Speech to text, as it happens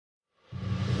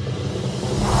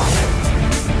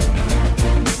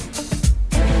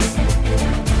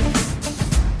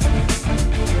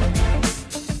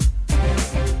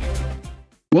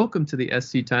welcome to the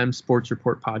SC Times Sports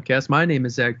Report podcast. My name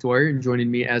is Zach Dwyer, and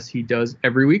joining me as he does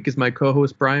every week is my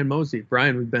co-host Brian Mozey.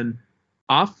 Brian, we've been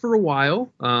off for a while,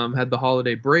 had the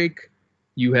holiday break.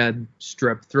 You had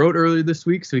strep throat earlier this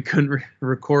week, so we couldn't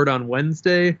record on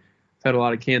Wednesday. Had a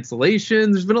lot of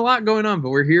cancellations. There's been a lot going on, but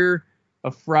we're here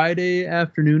a Friday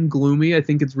afternoon, gloomy. I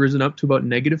think it's risen up to about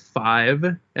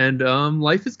 -5, and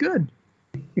life is good.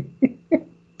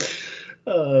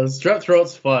 Strep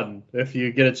throat's fun if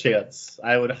you get a chance.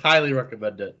 I would highly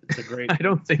recommend it. It's a great, I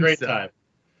don't think great so. time.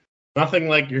 Nothing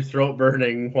like your throat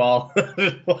burning while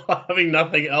having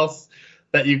nothing else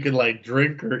that you can like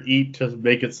drink or eat to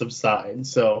make it subside.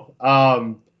 So,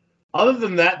 other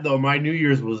than that though, my New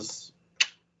Year's was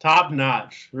top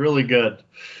notch, really good.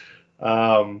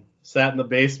 Sat in the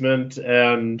basement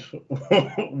and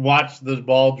watched the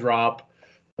ball drop,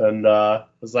 and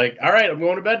was like, "All right, I'm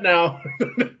going to bed now."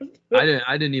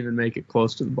 I didn't even make it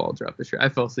close to the ball drop this year. I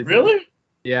fell asleep. Really?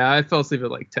 Yeah, I fell asleep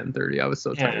at like 10:30. I was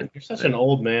so tired. You're such an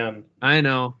old man. I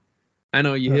know.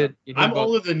 You hit I'm about,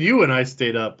 older than you, and I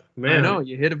stayed up. Man, I know.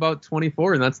 You hit about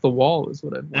 24, and that's the wall, is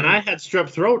what I've learned. And I had strep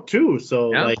throat too,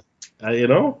 so Yeah.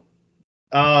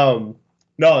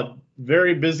 No,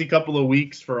 very busy couple of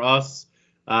weeks for us.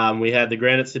 We had the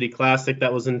Granite City Classic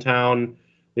that was in town.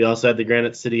 We also had the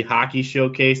Granite City Hockey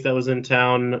Showcase that was in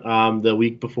town the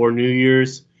week before New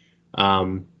Year's.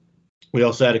 We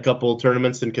also had a couple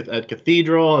tournaments at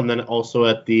Cathedral, and then also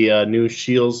at the new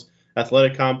Shields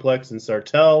Athletic Complex in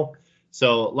Sartell.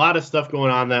 So a lot of stuff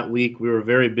going on that week. We were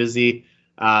very busy.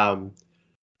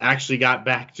 Actually got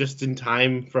back just in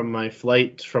time from my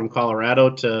flight from Colorado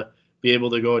to be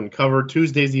able to go and cover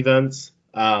Tuesday's events.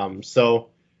 So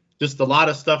just a lot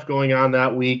of stuff going on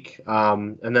that week.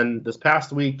 And then this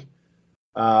past week,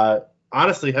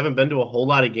 honestly, haven't been to a whole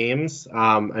lot of games.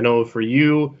 I know for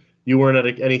you weren't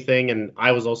at anything, and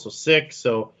I was also sick.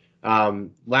 So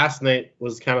last night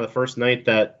was kind of the first night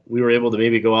that we were able to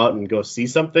maybe go out and go see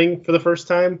something for the first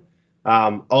time.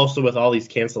 Also, with all these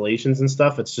cancellations and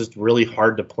stuff, it's just really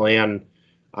hard to plan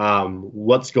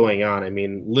what's going on. I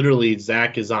mean, literally,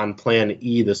 Zach is on plan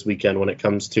E this weekend when it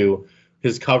comes to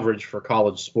his coverage for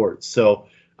college sports. So,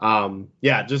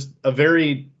 just a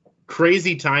very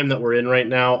crazy time that we're in right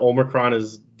now. Omicron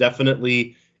is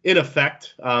definitely in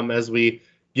effect as we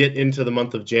get into the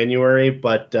month of January,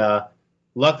 but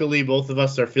luckily both of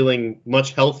us are feeling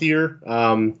much healthier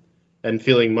and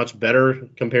feeling much better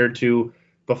compared to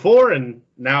before, and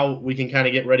now we can kind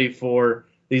of get ready for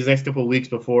these next couple of weeks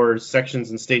before sections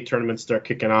and state tournaments start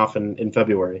kicking off in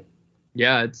February.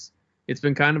 Yeah, it's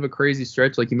been kind of a crazy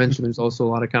stretch. Like you mentioned, there's also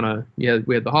a lot of we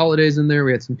had the holidays in there,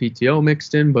 we had some PTO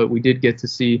mixed in, but we did get to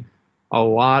see a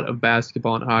lot of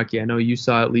basketball and hockey. I know you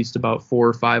saw at least about 4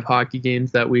 or 5 hockey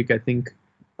games that week. I think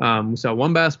we saw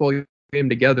one basketball game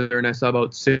together, and I saw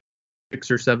about 6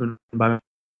 or 7 by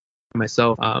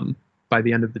myself by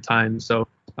the end of the time. So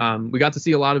we got to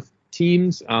see a lot of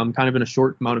teams kind of in a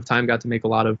short amount of time, got to make a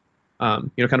lot of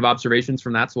kind of observations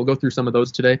from that. So we'll go through some of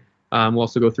those today. We'll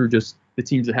also go through just the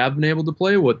teams that have been able to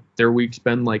play, what their week's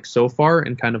been like so far,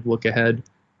 and kind of look ahead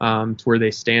to where they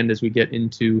stand as we get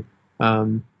into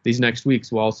these next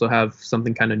weeks. We'll also have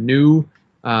something kind of new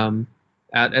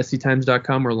at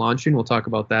sctimes.com we're launching. We'll talk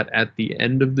about that at the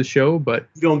end of the show. But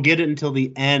you don't get it until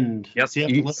the end. Yep. So you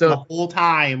have to listen the whole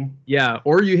time. Yeah,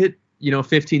 or you hit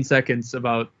 15 seconds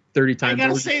about 30 times. I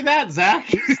gotta say that,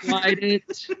 Zach. Slide it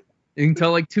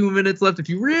until like 2 minutes left if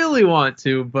you really want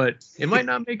to, but it might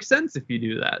not make sense if you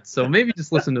do that. So maybe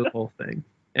just listen to the whole thing.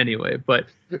 Anyway, but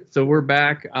so we're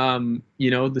back. The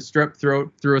strep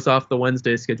throat threw us off the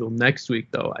Wednesday schedule. Next week,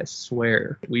 though, I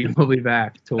swear we will be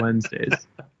back to Wednesdays.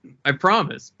 I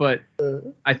promise. But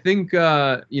I think,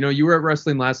 you were at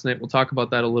wrestling last night. We'll talk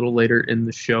about that a little later in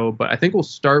the show. But I think we'll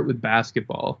start with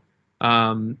basketball,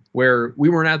 where we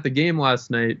weren't at the game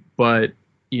last night. But,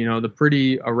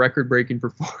 a record-breaking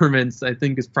performance, I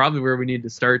think, is probably where we need to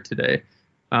start today.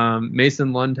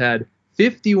 Mason Lund had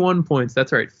 51 points.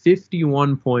 That's right,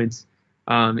 51 points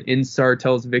in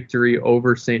Sartell's victory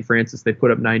over St. Francis. They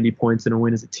put up 90 points in a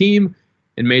win as a team,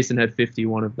 and Mason had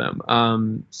 51 of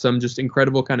them. Some just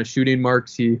incredible kind of shooting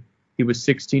marks. He was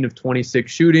 16 of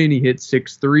 26 shooting. He hit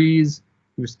 6 threes.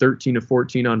 He was 13 of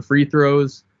 14 on free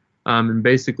throws, and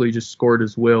basically just scored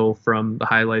his will from the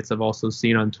highlights I've also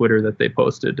seen on Twitter that they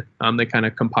posted. They kind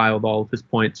of compiled all of his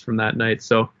points from that night.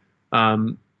 So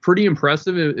pretty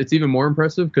impressive. It's even more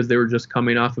impressive because they were just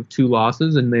coming off of 2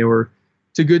 losses, and they were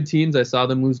to good teams. I saw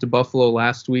them lose to Buffalo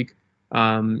last week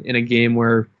in a game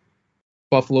where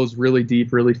Buffalo's really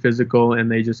deep, really physical,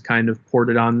 and they just kind of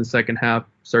poured it on in the second half.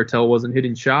 Sartell wasn't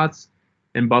hitting shots,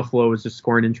 and Buffalo was just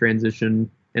scoring in transition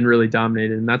and really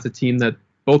dominated. And that's a team that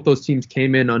both those teams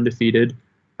came in undefeated.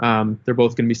 They're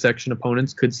both going to be section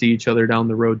opponents, could see each other down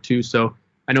the road too. So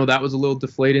I know that was a little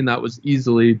deflating. That was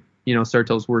easily,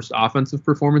 Sartell's worst offensive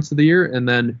performance of the year. And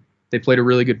then they played a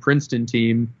really good Princeton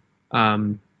team,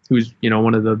 who's,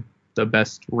 one of the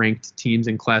best ranked teams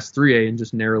in Class 3A, and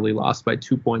just narrowly lost by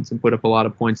 2 points and put up a lot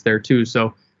of points there too.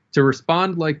 So to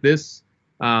respond like this,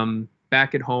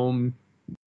 back at home,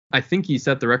 I think he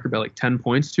set the record by like 10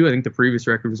 points too. I think the previous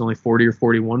record was only 40 or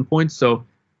 41 points. So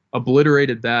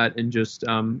obliterated that, and just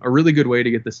a really good way to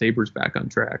get the Sabres back on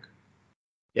track.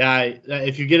 Yeah,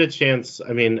 if you get a chance,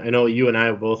 I mean, I know you and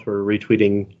I both were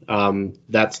retweeting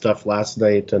that stuff last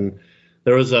night, and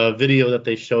there was a video that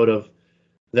they showed of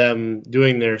them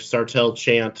doing their Sartell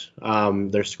chant,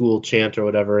 their school chant or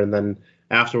whatever, and then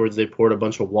afterwards they poured a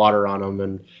bunch of water on them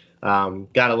and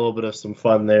got a little bit of some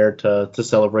fun there to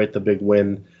celebrate the big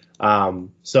win.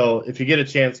 So if you get a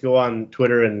chance, go on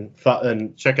Twitter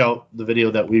and check out the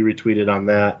video that we retweeted on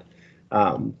that.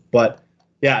 But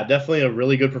yeah, definitely a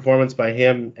really good performance by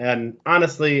him. And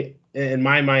honestly, in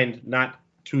my mind, not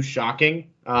too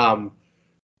shocking.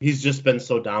 He's just been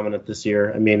so dominant this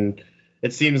year. I mean,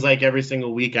 it seems like every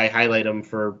single week I highlight him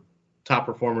for top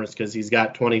performers because he's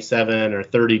got 27 or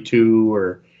 32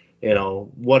 or,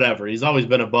 whatever. He's always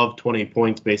been above 20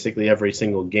 points basically every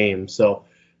single game. So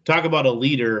talk about a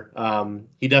leader.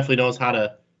 He definitely knows how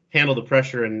to handle the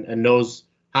pressure and knows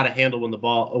how to handle when the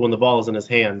ball is in his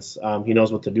hands. He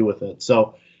knows what to do with it.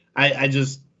 So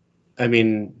just a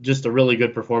really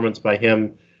good performance by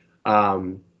him.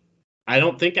 I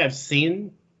don't think I've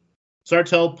seen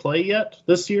Sartell play yet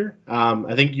this year.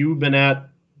 I think you've been at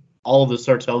all of the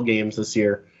Sartell games this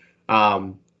year.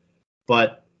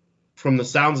 But from the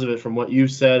sounds of it, from what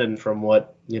you've said and from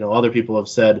what, other people have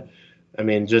said,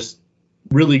 just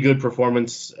really good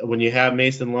performance when you have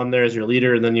Mason Lund there as your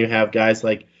leader, and then you have guys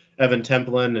like Evan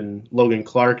Templin and Logan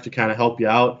Clark to kind of help you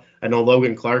out. I know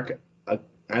Logan Clark,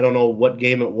 I don't know what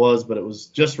game it was, but it was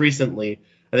just recently.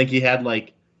 I think he had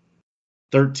like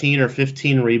 13 or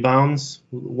 15 rebounds,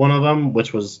 one of them,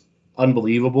 which was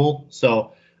unbelievable.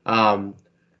 So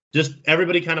just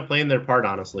everybody kind of playing their part,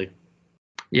 honestly.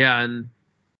 Yeah, and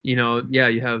you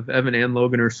have Evan and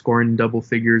Logan are scoring double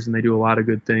figures, and they do a lot of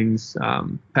good things,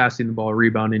 passing the ball,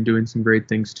 rebounding, doing some great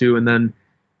things too. And then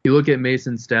you look at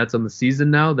Mason's stats on the season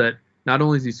now, that not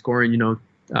only is he scoring,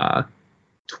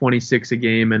 26 a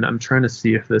game, and I'm trying to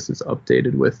see if this is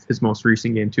updated with his most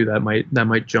recent game too. That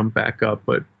might jump back up,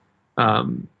 but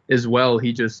as well,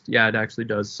 it actually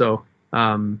does. So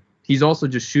he's also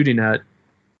just shooting at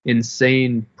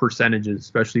insane percentages,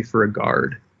 especially for a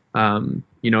guard.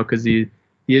 Because he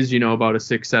is, about a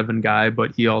 6'7" guy,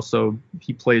 but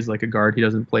he plays like a guard. He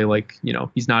doesn't play like,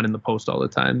 he's not in the post all the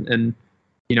time. And,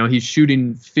 he's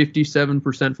shooting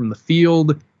 57% from the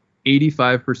field,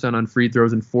 85% on free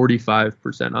throws, and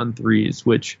 45% on threes,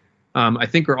 which I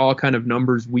think are all kind of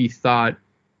numbers we thought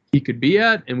he could be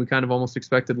at, and we kind of almost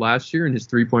expected last year, and his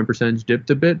 3-point percentage dipped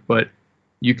a bit. But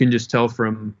you can just tell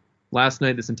from last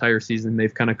night, this entire season,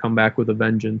 they've kind of come back with a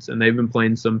vengeance, and they've been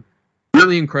playing some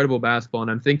really incredible basketball.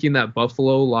 And I'm thinking that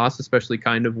Buffalo loss especially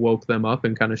kind of woke them up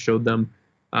and kind of showed them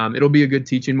it'll be a good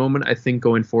teaching moment, I think,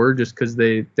 going forward, just because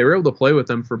they were able to play with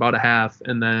them for about a half,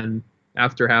 and then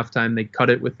after halftime they cut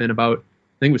it within about,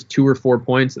 I think it was 2 or 4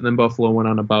 points, and then Buffalo went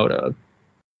on about a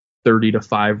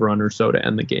 30-5 run or so to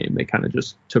end the game. They kind of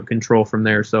just took control from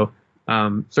there. So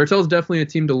Sartell is definitely a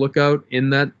team to look out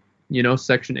in that,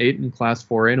 Section 8 and Class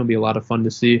 4A, and it'll be a lot of fun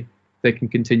to see if they can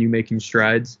continue making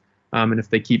strides. And if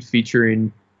they keep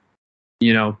featuring,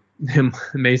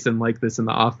 Mason like this in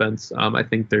the offense, I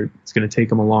think it's going to take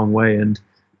them a long way. And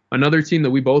another team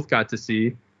that we both got to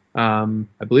see, I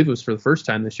believe it was for the first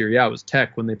time this year. Yeah, it was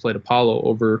Tech when they played Apollo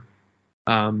over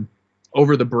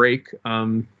the break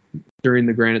during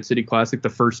the Granite City Classic the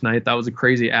first night. That was a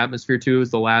crazy atmosphere too. It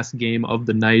was the last game of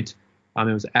the night. It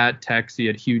was at Tech, so you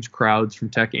had huge crowds from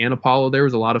Tech and Apollo. There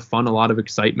was a lot of fun, a lot of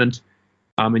excitement.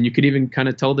 And you could even kind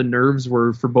of tell the nerves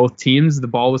were for both teams. The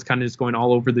ball was kind of just going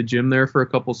all over the gym there for a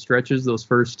couple stretches, those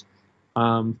first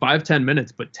 5-10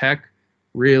 minutes. But Tech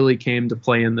really came to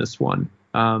play in this one.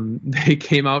 They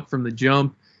came out from the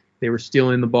jump. They were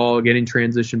stealing the ball, getting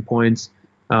transition points.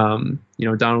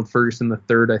 Donald Ferguson, the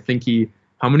third, I think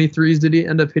how many threes did he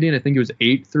end up hitting? I think it was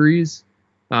 8 threes.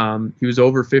 He was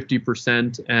over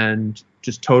 50% and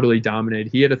just totally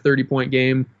dominated. He had a 30-point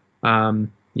game.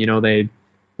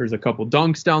 There's a couple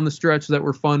dunks down the stretch that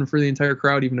were fun for the entire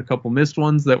crowd, even a couple missed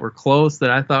ones that were close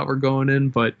that I thought were going in,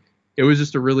 but it was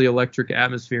just a really electric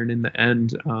atmosphere. And in the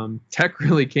end, Tech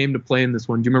really came to play in this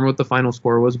one. Do you remember what the final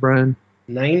score was, Brian?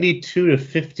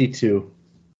 92-52.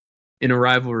 in a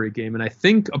rivalry game. And I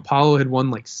think Apollo had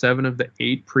won like 7 of the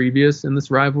 8 previous in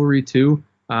this rivalry too.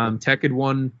 Tech had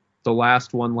won the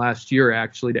last one last year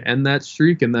actually to end that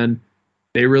streak, and then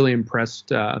they really impressed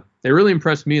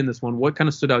me in this one. What kind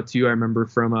of stood out to you? I remember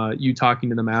from you talking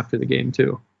to them after the game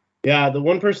too. Yeah, the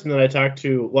one person that I talked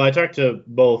to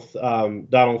both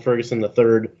Donald Ferguson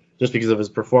III just because of his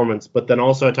performance, but then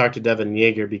also I talked to Devin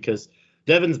Yeager because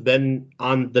Devin's been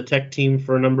on the Tech team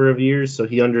for a number of years, so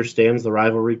he understands the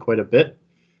rivalry quite a bit.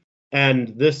 And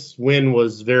this win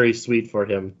was very sweet for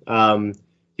him.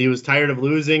 He was tired of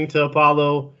losing to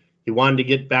Apollo. He wanted to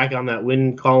get back on that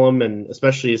win column, and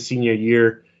especially his senior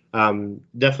year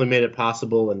definitely made it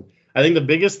possible. And I think the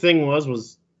biggest thing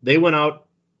was they went out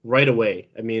right away.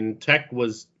 I mean, Tech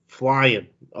was flying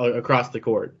across the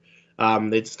court.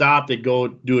 They'd stop, they'd go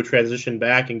do a transition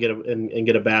back and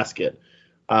get a basket.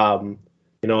 Everybody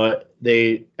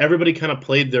kind of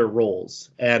played their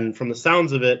roles, and from the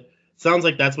sounds of it, sounds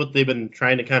like that's what they've been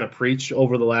trying to kind of preach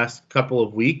over the last couple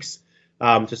of weeks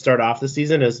to start off the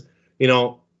season. Is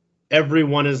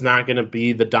everyone is not going to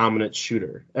be the dominant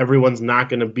shooter. Everyone's not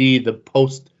going to be the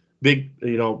post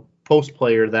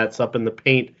player that's up in the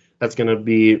paint that's going to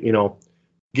be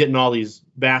getting all these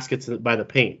baskets by the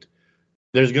paint.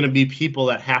 There's going to be people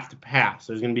that have to pass.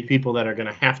 There's going to be people that are going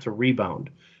to have to rebound.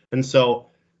 And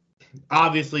so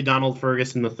obviously Donald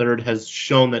Ferguson III has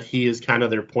shown that he is kind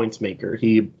of their points maker.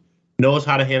 He knows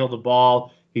how to handle the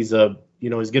ball. He's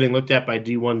getting looked at by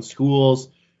D1 schools,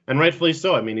 and rightfully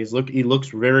so. I mean, he looks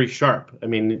very sharp. I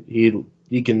mean,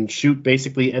 he can shoot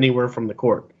basically anywhere from the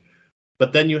court.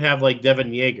 But then you have like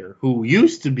Devin Yeager, who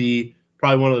used to be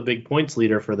probably one of the big points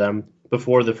leader for them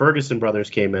before the Ferguson brothers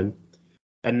came in.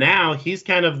 And now he's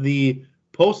kind of the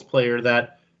post player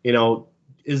that,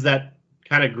 is that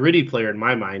kind of gritty player in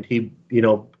my mind. He,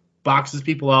 boxes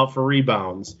people out for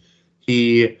rebounds.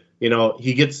 He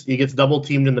gets double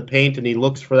teamed in the paint, and he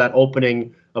looks for that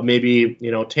opening of maybe,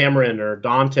 Tamarin or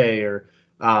Dante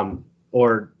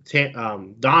or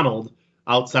Donald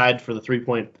outside for the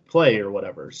 3-point play or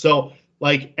whatever. So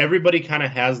like everybody kind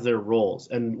of has their roles.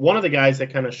 And one of the guys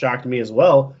that kind of shocked me as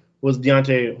well was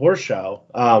Deontay Horshaw.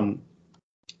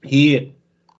 He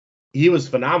was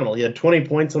phenomenal. He had 20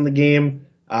 points on the game,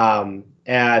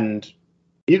 and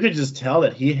you could just tell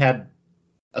that he had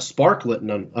a spark lit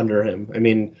under him. I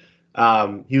mean,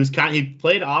 he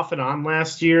played off and on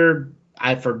last year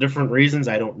for different reasons.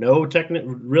 I don't know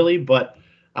really, but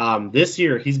this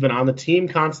year he's been on the team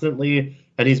constantly,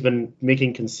 and he's been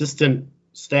making consistent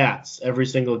stats every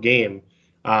single game.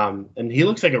 And he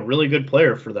looks like a really good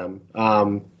player for them.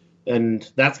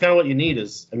 And that's kind of what you need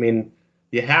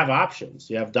you have options.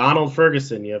 You have Donald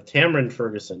Ferguson, you have Tamarin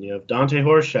Ferguson, you have Dante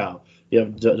Horshaw, you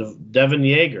have Devin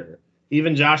Yeager.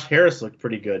 Even Josh Harris looked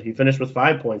pretty good. He finished with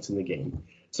 5 points in the game.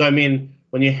 So,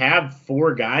 when you have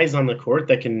 4 guys on the court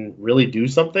that can really do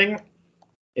something,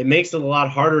 it makes it a lot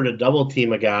harder to double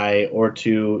team a guy or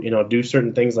to, do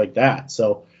certain things like that.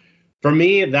 So for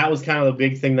me, that was kind of the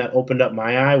big thing that opened up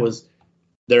my eye was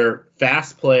their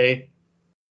fast play,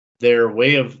 their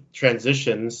way of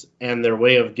transitions, and their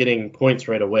way of getting points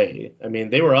right away.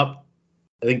 They were up,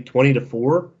 I think,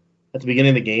 20-4 at the beginning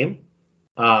of the game.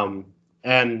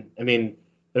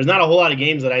 There's not a whole lot of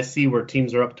games that I see where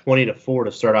teams are up 20-4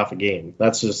 to start off a game.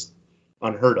 That's just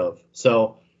unheard of.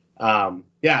 So, for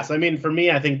me,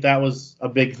 I think that was a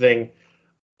big thing.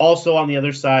 Also, on the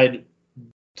other side,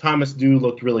 Thomas Dew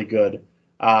looked really good.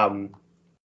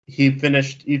 He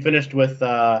finished with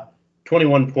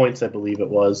 21 points, I believe it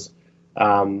was,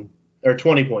 or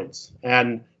 20 points.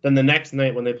 And then the next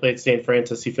night when they played St.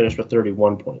 Francis, he finished with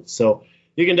 31 points. So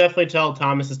you can definitely tell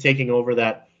Thomas is taking over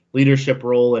that leadership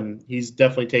role, and he's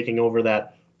definitely taking over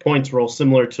that points role,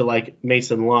 similar to like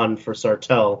Mason Lund for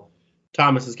Sartell.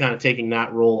 Thomas is kind of taking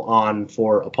that role on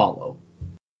for Apollo.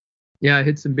 Yeah, I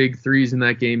hit some big threes in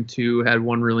that game too. Had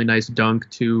one really nice dunk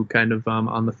too, kind of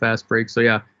on the fast break. So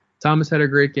yeah, Thomas had a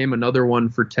great game. Another one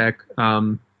for Tech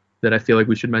that I feel like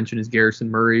we should mention is Garrison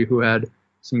Murray, who had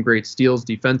some great steals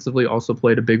defensively, also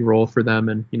played a big role for them.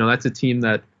 And that's a team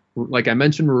that, like I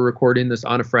mentioned, we're recording this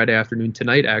on a Friday afternoon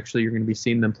tonight. Actually, you're going to be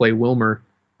seeing them play Wilmer.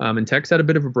 And Tech's had a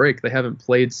bit of a break. They haven't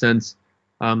played since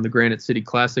the Granite City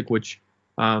Classic, which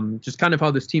just kind of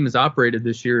how this team has operated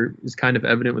this year is kind of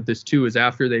evident with this too, is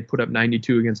after they put up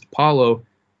 92 against Apollo,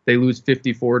 they lose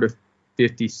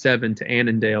 54-57 to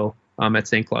Annandale at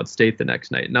St. Cloud State the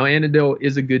next night. Now, Annandale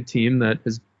is a good team that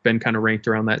has been kind of ranked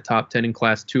around that top 10 in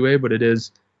Class 2A, but it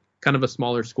is kind of a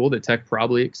smaller school that Tech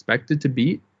probably expected to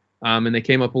beat, and they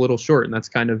came up a little short, and that's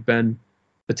kind of been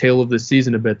the tale of the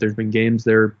season a bit. There's been games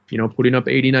they're, putting up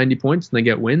 80, 90 points, and they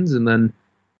get wins, and then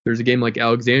there's a game like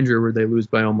Alexandria where they lose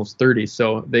by almost 30.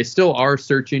 So they still are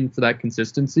searching for that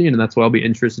consistency, and that's why I'll be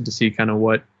interested to see kind of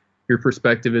what your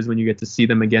perspective is when you get to see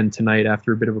them again tonight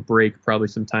after a bit of a break, probably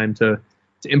some time to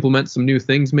implement some new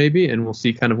things maybe, and we'll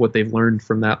see kind of what they've learned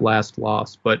from that last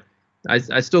loss. But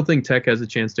I still think Tech has a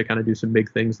chance to kind of do some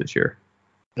big things this year.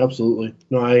 Absolutely.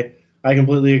 No, I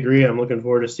completely agree. I'm looking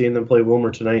forward to seeing them play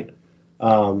Wilmer tonight.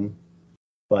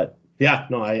 But yeah,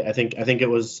 no, I think it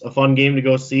was a fun game to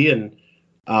go see, and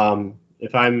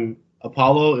if I'm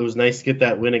Apollo, it was nice to get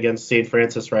that win against St.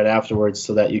 Francis right afterwards,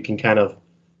 so that you can kind of,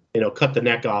 cut the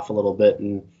neck off a little bit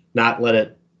and not let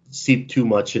it seep too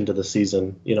much into the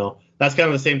season. That's kind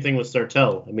of the same thing with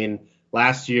Sartell. I mean,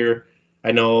 last year,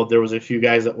 I know there was a few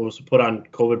guys that was put on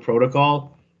COVID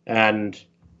protocol, and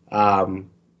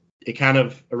it kind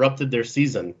of erupted their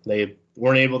season. They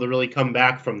weren't able to really come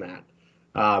back from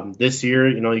that. This year,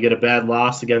 you get a bad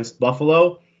loss against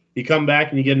Buffalo. You come back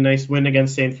and you get a nice win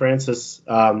against St. Francis,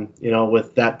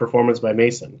 with that performance by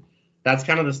Mason. That's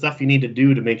kind of the stuff you need to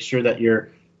do to make sure that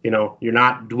you're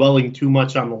not dwelling too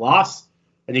much on the loss,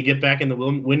 and you get back in the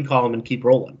win column and keep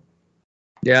rolling.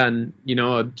 Yeah, and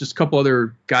just a couple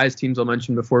other guys' teams I'll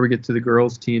mention before we get to the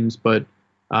girls' teams, but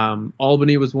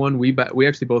Albany was one we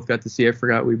actually both got to see. I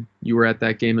forgot you were at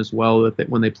that game as well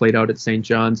when they played out at St.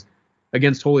 John's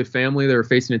against Holy Family. They were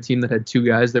facing a team that had two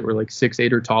guys that were like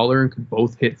 6'8" or taller and could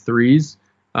both hit threes.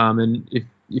 And if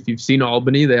you've seen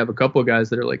Albany, they have a couple of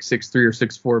guys that are like 6'3" or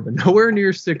 6'4", but nowhere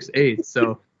near 6'8".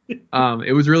 So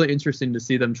it was really interesting to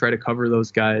see them try to cover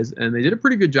those guys, and they did a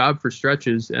pretty good job for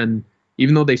stretches. And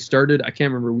even though they started, I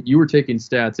can't remember, you were taking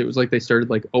stats, it was like they started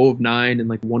like 0 of 9 and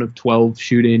like 1 of 12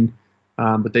 shooting,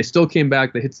 but they still came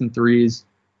back. They hit some threes,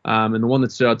 and the one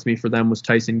that stood out to me for them was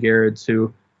Tyson Garrett's,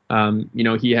 who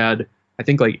he had, I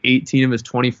think, like 18 of his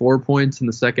 24 points in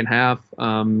the second half,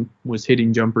 was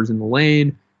hitting jumpers in the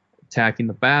lane, attacking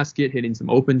the basket, hitting some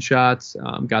open shots,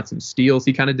 got some steals.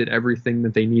 He kind of did everything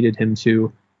that they needed him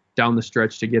to down the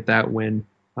stretch to get that win.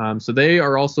 So they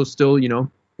are also still,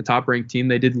 the top-ranked team.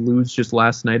 They did lose just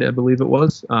last night, I believe it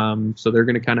was. So they're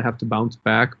going to kind of have to bounce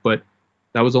back, but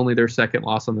that was only their second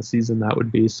loss on the season, that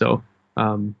would be. So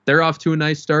they're off to a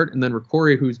nice start. And then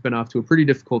Ricori, who's been off to a pretty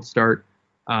difficult start,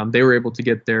 they were able to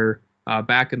get their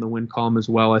back in the win column as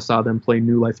well. I saw them play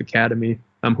New Life Academy,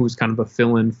 who's kind of a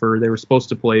fill-in for, they were supposed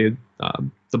to play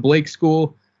the Blake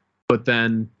School, but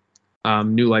then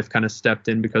New Life kind of stepped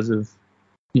in because of,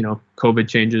 COVID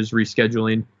changes,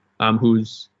 rescheduling,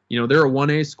 who's, they're a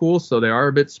 1A school, so they are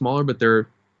a bit smaller, but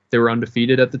they were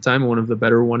undefeated at the time, one of the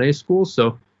better 1A schools.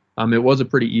 So it was a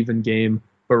pretty even game,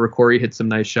 but Ricori hit some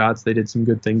nice shots. They did some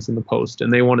good things in the post,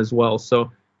 and they won as well.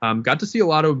 So got to see a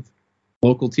lot of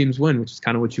local teams win, which is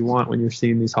kind of what you want when you're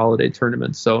seeing these holiday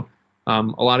tournaments. So a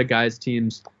lot of guys'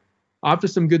 teams off to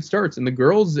some good starts, and the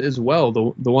girls as well.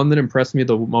 The one that impressed me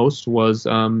the most was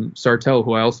Sartell,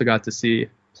 who I also got to see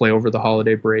play over the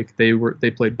holiday break.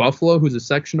 They played Buffalo, who's a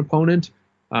section opponent.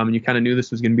 And you kind of knew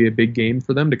this was going to be a big game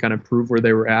for them to kind of prove where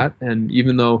they were at. And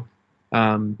even though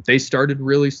they started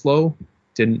really slow,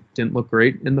 didn't look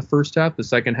great in the first half, the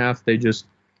second half they just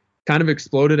kind of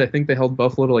exploded. I think they held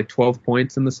Buffalo to like 12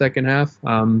 points in the second half.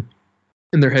 And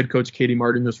their head coach, Katie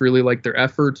Martin, just really liked their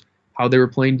effort, how they were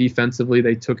playing defensively.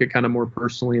 They took it kind of more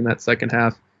personally in that second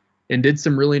half and did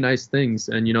some really nice things.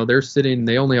 And,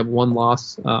 they only have one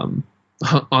loss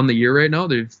on the year right now.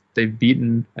 They've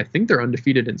beaten, I think they're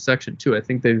undefeated in section 2. I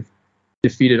think they've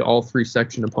defeated all 3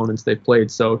 section opponents they've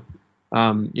played. So,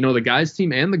 the guys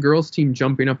team and the girls team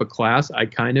jumping up a class, I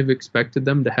kind of expected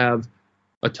them to have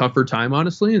a tougher time,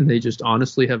 honestly, and they just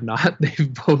honestly have not.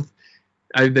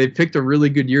 They picked a really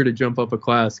good year to jump up a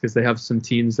class because they have some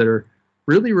teams that are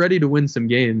really ready to win some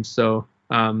games. So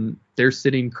they're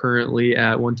sitting currently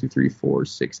at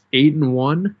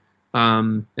 8-1.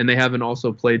 And they haven't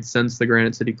also played since the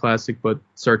Granite City Classic, but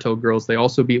Sartell girls, they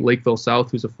also beat Lakeville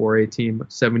South, who's a 4A team,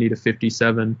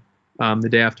 70-57 the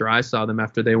day after I saw them,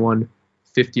 after they won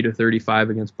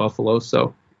 50-35 against Buffalo.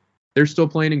 So they're still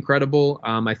playing incredible.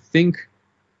 I think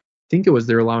it was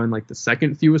they're allowing like the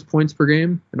second fewest points per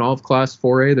game in all of Class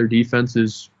 4A. Their defense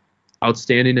is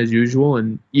outstanding as usual,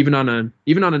 and even on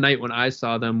a night when I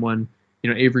saw them, when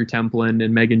Avery Templin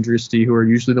and Megan Dristy, who are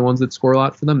usually the ones that score a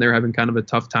lot for them, they're having kind of a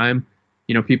tough time.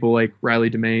 People like Riley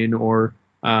Domain or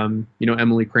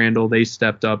Emily Crandall, they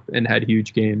stepped up and had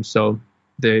huge games. So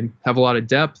they have a lot of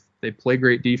depth. They play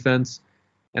great defense,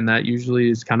 and that usually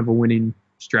is kind of a winning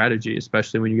strategy,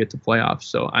 especially when you get to playoffs.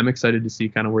 So I'm excited to see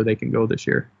kind of where they can go this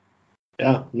year.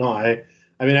 Yeah, no,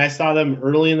 I saw them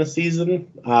early in the season,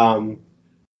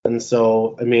 and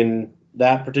so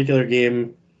that particular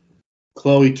game,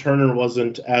 Chloe Turner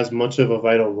wasn't as much of a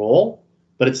vital role,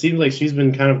 but it seems like she's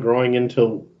been kind of growing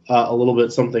into a little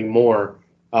bit something more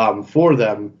for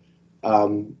them.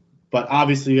 But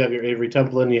obviously you have your Avery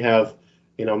Templin, you have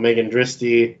Megan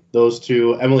Dristy, those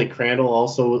two. Emily Crandall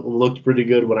also looked pretty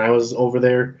good when I was over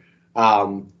there.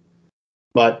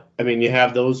 But I mean, you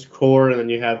have those core, and then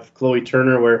you have Chloe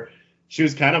Turner, where she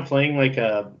was kind of playing like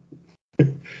a.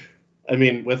 I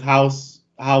mean, with how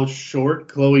short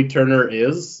Chloe Turner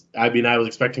is, I mean, I was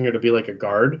expecting her to be like a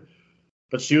guard,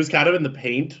 but she was kind of in the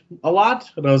paint a lot,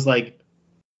 and I was like,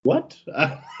 what?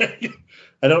 I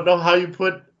don't know how you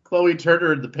put Chloe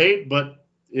Turner in the paint, but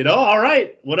all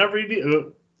right, whatever you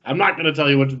do. I'm not going to tell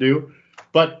you what to do,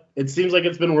 but it seems like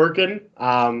it's been working.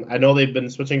 I know they've been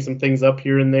switching some things up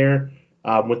here and there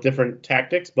with different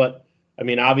tactics, but I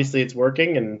mean, obviously it's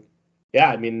working, and yeah,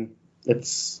 I mean,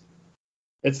 it's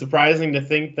surprising to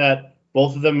think that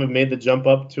both of them have made the jump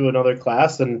up to another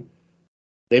class, and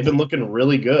they've been looking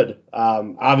really good.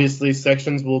 Obviously,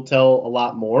 sections will tell a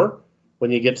lot more when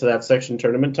you get to that section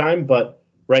tournament time, but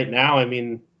right now, I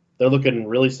mean, they're looking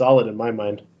really solid in my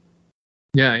mind.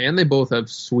 Yeah, and they both have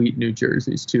sweet new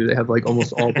jerseys, too. They have, like,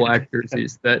 almost all black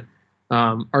jerseys that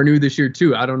are new this year,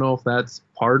 too. I don't know if that's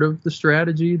part of the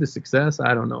strategy, the success.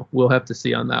 I don't know. We'll have to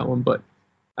see on that one, but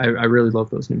I really love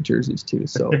those new jerseys, too.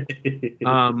 So,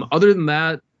 other than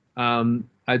that,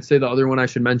 I'd say the other one I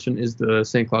should mention is the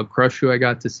St. Cloud Crush, who I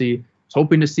got to see. I was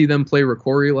hoping to see them play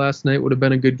Rocori last night. Would have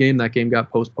been a good game. That game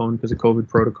got postponed because of COVID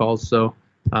protocols, so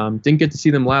didn't get to see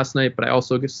them last night, but I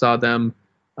also saw them.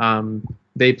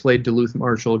 They played Duluth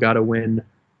Marshall, got a win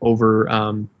over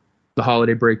the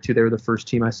holiday break, too. They were the first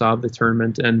team I saw of the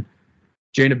tournament, and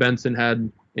Jana Benson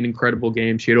had an incredible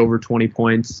game. She had over 20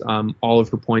 points. All of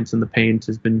her points in the paint,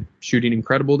 has been shooting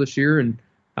incredible this year, and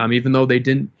even though they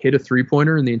didn't hit a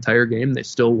three-pointer in the entire game, they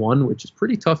still won, which is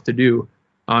pretty tough to do,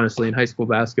 honestly, in high school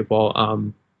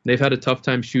basketball. They've had a tough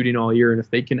time shooting all year, and if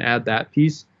they can add that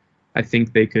piece, I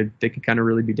think they could kind of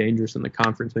really be dangerous in the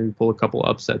conference, maybe pull a couple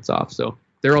upsets off. So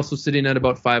they're also sitting at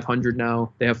about 500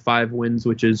 now. They have 5 wins,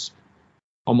 which is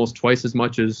almost twice as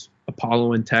much as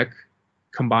Apollo and Tech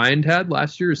combined had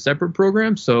last year as separate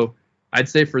programs. So I'd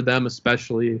say for them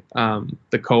especially,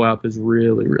 the co-op has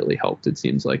really, really helped. It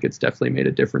seems like it's definitely made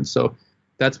a difference. So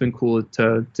that's been cool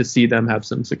to see them have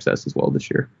some success as well this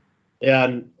year. Yeah,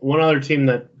 and one other team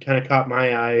that kind of caught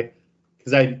my eye,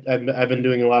 because I've been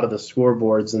doing a lot of the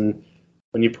scoreboards, and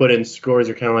when you put in scores,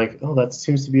 you're kind of like, oh, that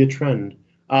seems to be a trend,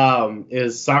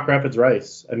 is Sauk Rapids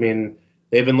Rice. I mean,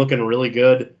 they've been looking really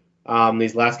good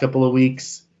these last couple of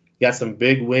weeks. Got some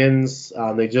big wins.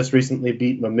 They just recently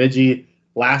beat Bemidji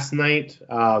last night.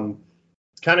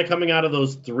 It's kind of coming out of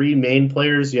those 3 main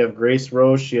players. You have Grace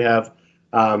Roche, you have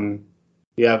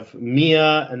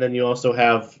Mia, and then you also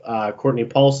have Courtney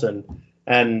Paulson.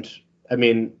 And, I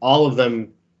mean, all of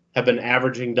them have been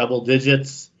averaging double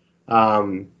digits,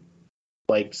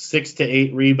 like 6 to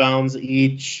 8 rebounds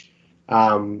each.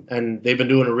 And they've been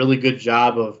doing a really good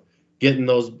job of getting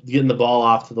the ball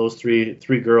off to those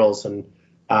three girls. And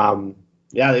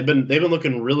yeah, they've been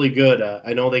looking really good.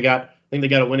 I know I think they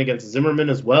got a win against Zimmerman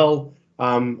as well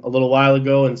a little while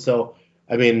ago. And so,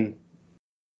 I mean,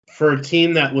 for a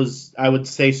team that was, I would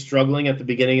say, struggling at the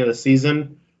beginning of the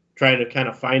season, trying to kind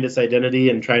of find its identity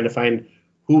and trying to find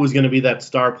who was going to be that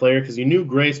star player, because you knew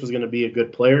Grace was going to be a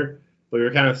good player, but you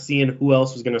were kind of seeing who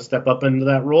else was going to step up into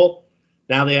that role.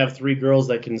 Now they have 3 girls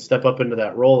that can step up into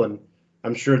that role, and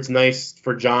I'm sure it's nice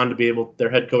for their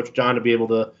head coach John, to be able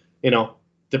to,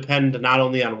 depend not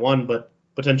only on one, but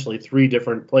potentially 3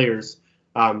 different players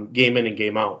game in and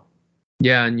game out.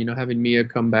 Yeah, and, having Mia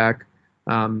come back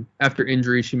after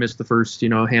injury, she missed the first,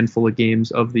 handful of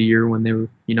games of the year when they were,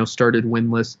 started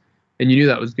winless. And you knew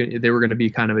that was good. They were going to be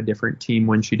kind of a different team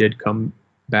when she did come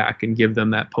back and give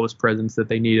them that post presence that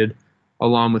they needed,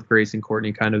 along with Grace and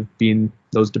Courtney kind of being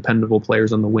those dependable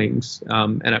players on the wings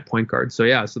and at point guard. So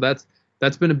yeah, so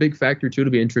that's been a big factor too. To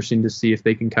be interesting to see if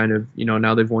they can kind of,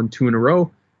 now they've won 2 in a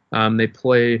row.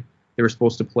 They were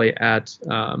supposed to play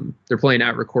they're playing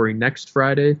at Rocori next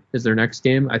Friday is their next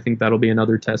game. I think that'll be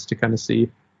another test to kind of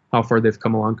see how far they've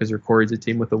come along, because Rocori's a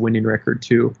team with a winning record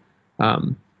too.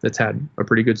 That's had a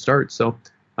pretty good start. So,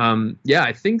 yeah,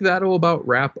 I think that'll about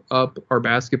wrap up our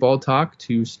basketball talk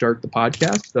to start the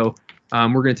podcast. So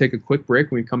we're going to take a quick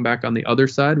break. When we come back on the other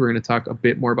side, we're going to talk a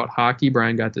bit more about hockey.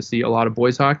 Brian got to see a lot of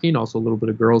boys hockey and also a little bit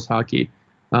of girls hockey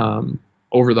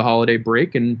over the holiday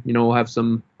break. And, we'll have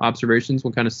some observations.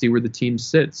 We'll kind of see where the teams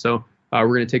sit. So we're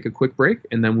going to take a quick break,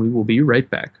 and then we will be right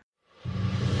back.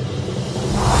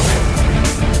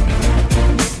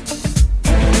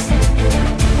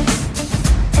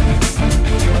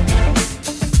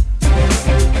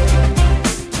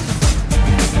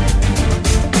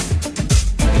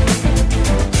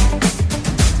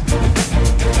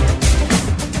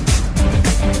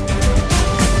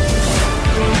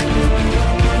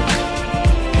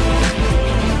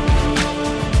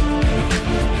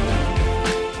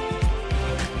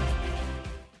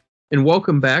 And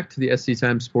welcome back to the SC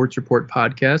Times Sports Report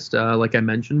podcast. Like I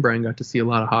mentioned, Brian got to see a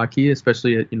lot of hockey,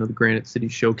 especially at the Granite City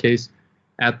Showcase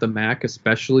at the MAC,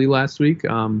 especially last week.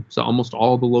 So almost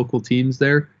all the local teams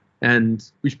there. And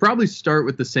we should probably start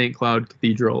with the St. Cloud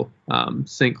Cathedral,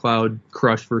 St. Cloud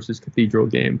Crush versus Cathedral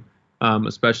game,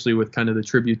 especially with kind of the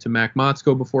tribute to Mac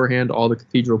Motzko beforehand, all the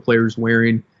Cathedral players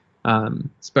wearing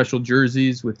special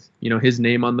jerseys with his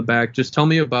name on the back. Just tell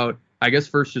me about, I guess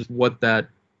first, just what that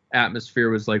atmosphere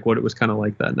was like, what it was kind of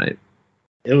like that night.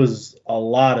 It was a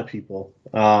lot of people.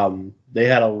 They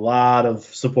had a lot of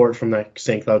support from that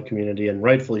St. Cloud community, and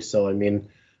rightfully so. I mean,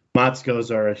 Motzkos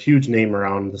are a huge name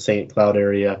around the St. Cloud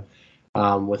area,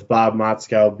 with Bob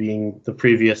Motzko being the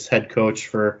previous head coach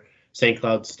for St.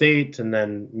 Cloud State, and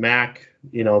then Mac,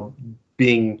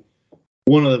 being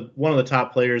one of the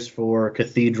top players for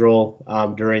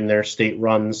Cathedral during their state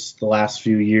runs the last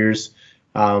few years.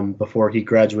 Before he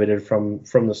graduated from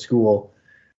the school.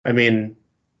 I mean,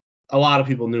 a lot of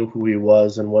people knew who he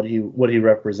was and what he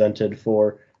represented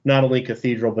for not only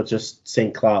Cathedral but just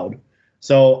St. Cloud.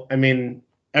 So, I mean,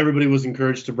 everybody was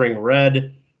encouraged to bring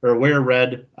red or wear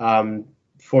red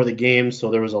for the game. So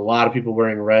there was a lot of people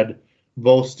wearing red.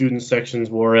 Both student sections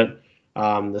wore it.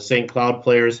 The St. Cloud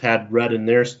players had red in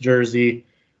their jersey.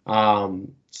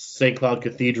 St. Cloud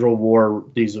Cathedral wore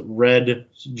these red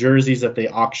jerseys that they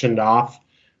auctioned off,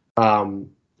 or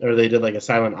they did like a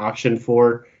silent auction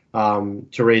for,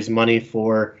 to raise money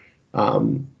for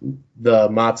the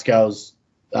Motzko's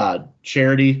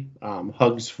charity,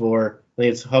 Hugs for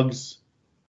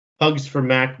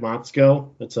Mac Motzko.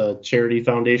 It's a charity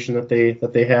foundation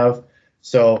that they have.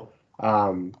 So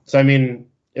I mean,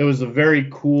 it was a very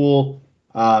cool.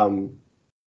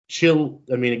 Chill.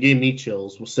 I mean, it gave me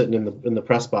chills. Was sitting in the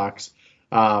press box.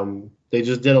 They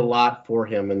just did a lot for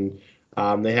him, and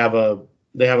they have a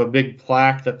big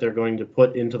plaque that they're going to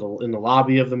put in the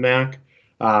lobby of the MAC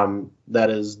that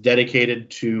is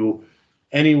dedicated to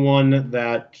anyone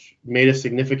that made a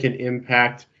significant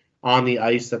impact on the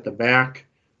ice at the MAC.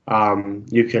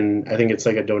 You can, I think it's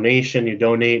like a donation. You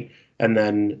donate, and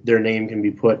then their name can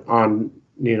be put on,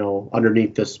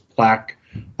 underneath this plaque.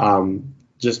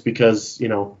 Just because,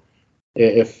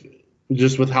 if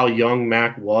just with how young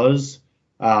Mac was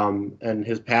and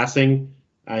his passing,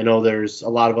 I know there's a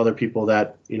lot of other people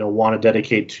that, want to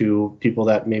dedicate to people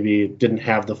that maybe didn't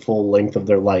have the full length of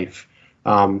their life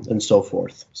and so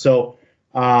forth. So,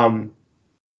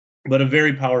 but a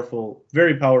very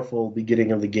powerful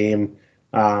beginning of the game.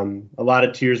 A lot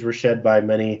of tears were shed by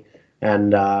many,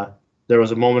 and there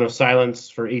was a moment of silence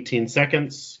for 18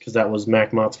 seconds because that was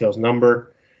Mac Motzko's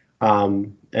number.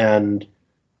 And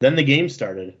then the game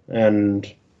started,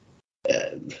 and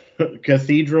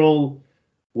Cathedral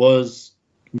was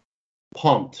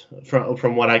pumped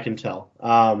from what I can tell.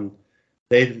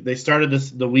 They started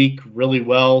the week really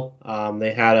well.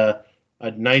 They had a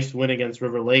nice win against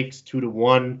River Lakes,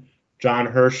 2-1. John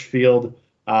Hirschfield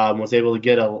was able to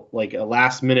get a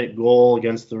last minute goal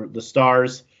against the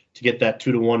Stars to get that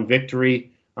 2-1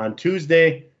 victory on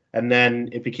Tuesday. And then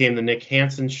it became the Nick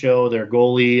Hansen show, their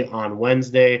goalie, on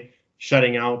Wednesday,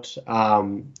 shutting out,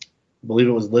 I believe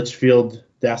it was Litchfield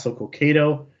Dassel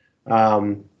Cocato.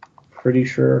 Pretty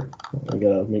sure. I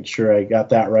got to make sure I got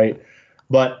that right.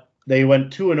 But they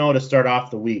went 2-0 to start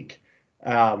off the week.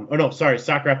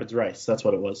 Sauk Rapids Rice. That's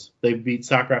what it was. They beat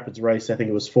Sauk Rapids Rice. I think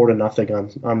it was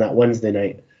 4-0 on that Wednesday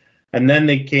night. And then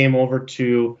they came over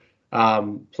to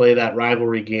play that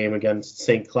rivalry game against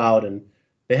St. Cloud, and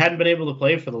they hadn't been able to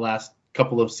play for the last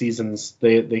couple of seasons.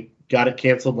 They got it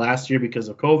canceled last year because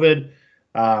of COVID.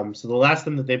 So the last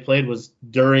time that they played was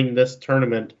during this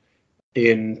tournament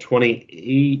in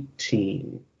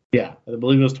 2018. Yeah, I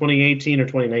believe it was 2018 or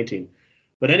 2019.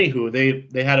 But anywho,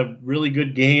 they had a really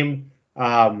good game,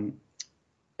 and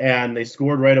they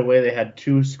scored right away. They had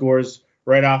 2 scores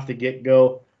right off the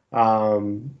get-go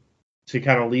to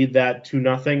kind of lead that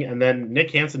 2-0. And then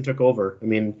Nick Hansen took over. I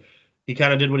mean, he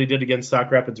kind of did what he did against Sauk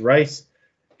Rapids Rice,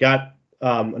 got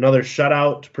another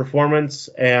shutout performance,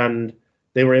 and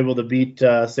they were able to beat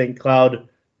St. Cloud,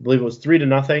 I believe it was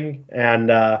 3-0,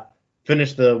 and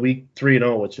finish the week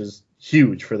 3-0, which is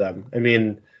huge for them. I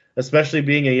mean, especially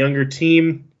being a younger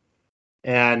team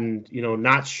and,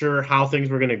 not sure how things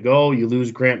were going to go. You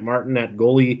lose Grant Martin at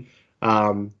goalie.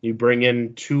 You bring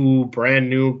in 2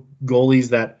 brand new goalies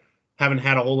that haven't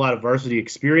had a whole lot of varsity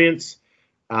experience.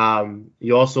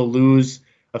 You also lose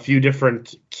a few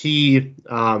different key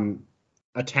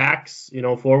attacks,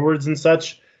 forwards and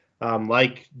such,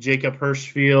 like Jacob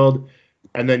Hirschfield,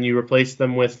 and then you replace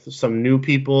them with some new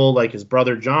people like his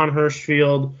brother John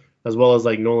Hirschfield, as well as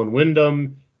like Nolan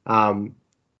Wyndham.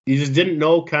 you just didn't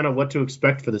know kind of what to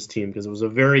expect for this team because it was a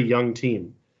very young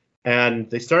team. And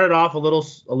they started off a little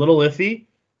iffy,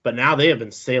 but now they have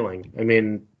been sailing. I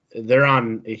mean, they're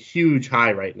on a huge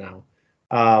high right now.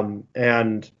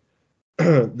 And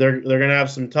they're going to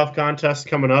have some tough contests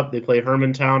coming up. They play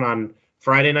Hermantown on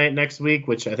Friday night next week,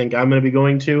 which I think I'm going to be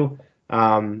going to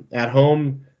at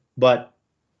home. But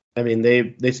I mean,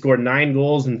 they scored 9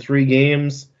 goals in 3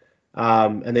 games,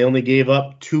 and they only gave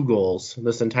up 2 goals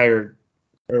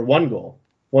one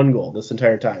goal this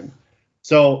entire time.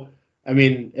 So I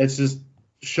mean, it just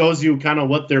shows you kind of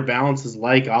what their balance is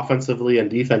like offensively and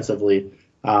defensively,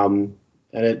 and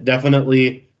it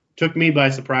definitely took me by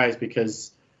surprise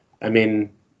because, I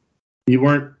mean, you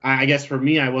weren't. I guess for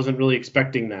me, I wasn't really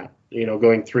expecting that.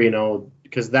 Going 3-0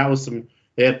 because that was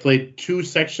they had played 2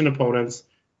 section opponents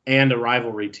and a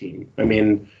rivalry team. I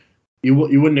mean, you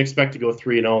wouldn't expect to go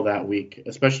 3-0 that week,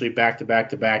 especially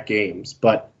back-to-back games.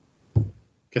 But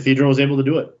Cathedral was able to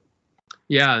do it.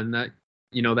 Yeah, and that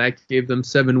gave them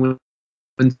 7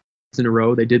 wins in a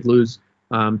row. They did lose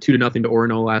 2-0 to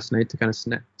Orono last night to kind of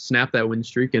snap that win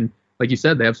streak. And like you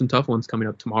said, they have some tough ones coming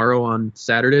up tomorrow on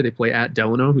Saturday. They play at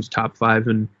Delano, who's top 5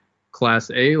 in Class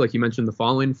A. Like you mentioned, the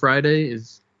following Friday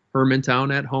is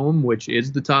Hermantown at home, which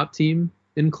is the top team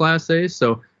in Class A.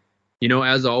 So,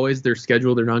 as always, their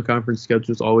non-conference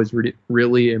schedule is always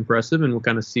really impressive, and we'll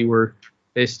kind of see where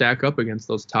they stack up against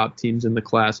those top teams in the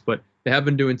class. But they have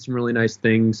been doing some really nice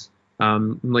things.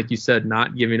 Like you said,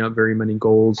 not giving up very many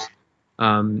goals.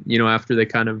 After they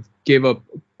kind of gave up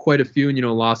quite a few,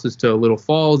 losses to Little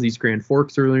Falls, East Grand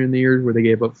Forks earlier in the year, where they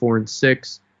gave up 4 and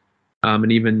 6,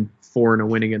 and even 4 in a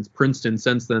win against Princeton.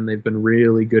 Since then, they've been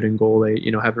really good in goal. They,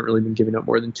 haven't really been giving up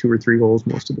more than 2 or 3 goals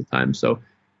most of the time. So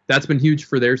that's been huge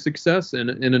for their success. And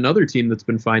another team that's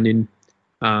been finding,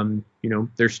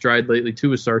 their stride lately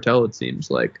too is Sartell. It seems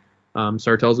like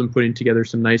Sartell's been putting together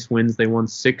some nice wins. They won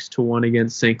 6-1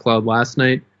 against St. Cloud last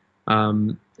night,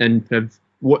 and have.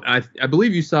 I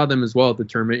believe you saw them as well at the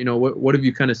tournament. What have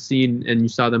you kind of seen? And you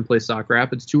saw them play Sauk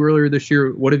Rapids too earlier this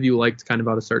year. What have you liked kind of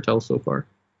out of Sartell so far?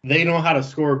 They know how to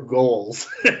score goals.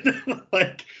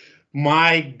 Like,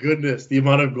 my goodness, the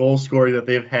amount of goal scoring that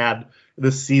they've had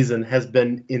this season has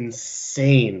been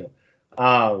insane.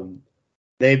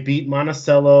 They beat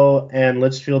Monticello and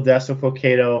Litchfield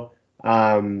Desafocado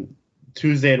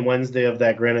Tuesday and Wednesday of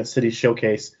that Granite City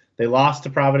showcase. They lost to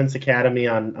Providence Academy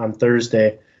on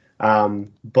Thursday.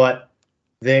 But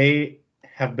they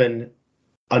have been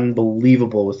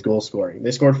unbelievable with goal scoring.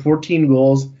 They scored 14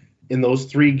 goals in those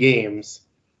 3 games,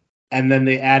 and then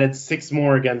they added 6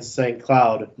 more against St.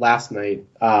 Cloud last night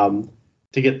to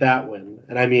get that win.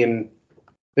 And I mean,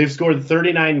 they've scored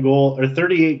 38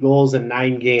 goals in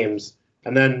 9 games,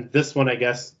 and then this one, I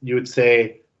guess you would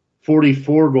say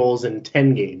 44 goals in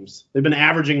 10 games. They've been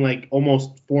averaging like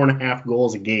almost 4.5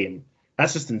 goals a game.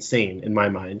 That's just insane in my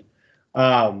mind.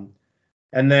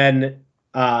 And then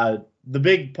the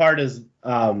big part is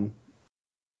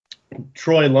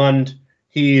Troy Lund.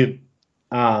 He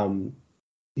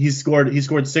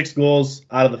scored 6 goals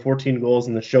out of the 14 goals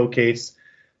in the showcase.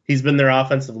 He's been their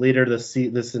offensive leader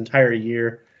this entire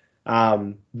year.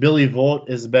 Billy Volt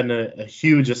has been a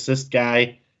huge assist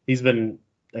guy. He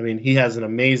has an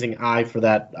amazing eye for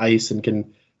that ice and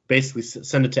can basically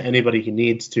send it to anybody he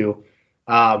needs to.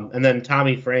 And then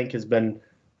Tommy Frank has been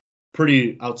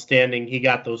pretty outstanding. He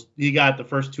got the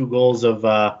first 2 goals of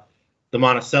the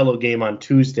Monticello game on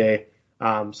Tuesday.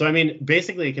 So I mean,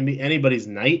 basically it can be anybody's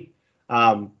night.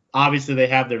 Obviously they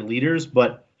have their leaders,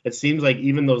 but it seems like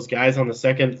even those guys on the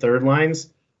second, third lines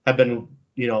have been,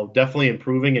 definitely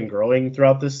improving and growing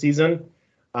throughout this season.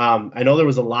 I know there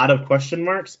was a lot of question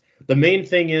marks. The main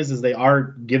thing is they are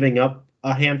giving up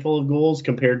a handful of goals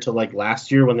compared to like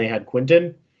last year when they had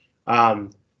Quinton.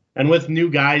 And with new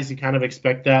guys, you kind of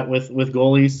expect that with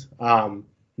goalies.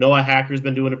 Noah Hacker's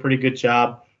been doing a pretty good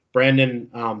job. Brandon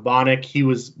Bonnick, he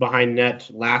was behind net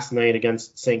last night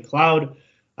against St. Cloud.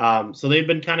 So they've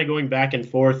been kind of going back and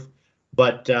forth.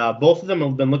 But both of them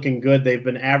have been looking good. They've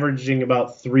been averaging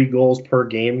about 3 goals per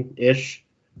game-ish.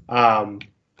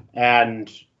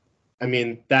 And, I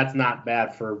mean, that's not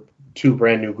bad for 2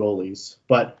 brand-new goalies.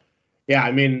 But, yeah,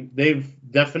 I mean, they've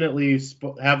definitely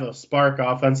have a spark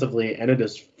offensively, and it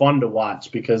is fun to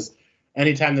watch because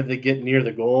anytime that they get near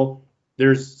the goal,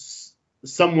 there's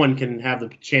someone can have the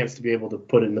chance to be able to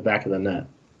put it in the back of the net.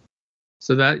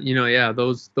 So that,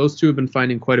 those 2 have been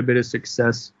finding quite a bit of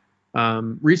success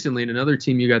recently. And another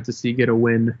team you got to see get a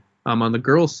win on the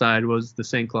girls' side was the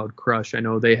St. Cloud Crush. I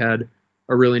know they had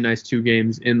a really nice 2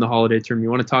 games in the holiday term. You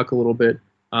want to talk a little bit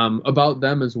about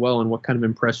them as well and what kind of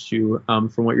impressed you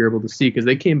from what you're able to see, because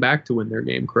they came back to win their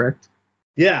game, correct?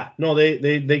 Yeah, no,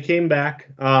 they came back.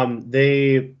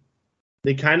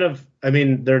 They kind of, I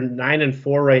mean, they're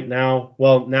 9-4 right now.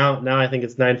 Well, now I think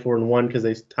it's 9-4-1 because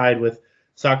they tied with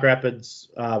Sauk Rapids,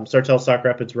 Sartell Sauk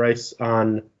Rapids Rice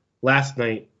on last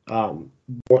night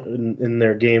in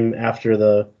their game after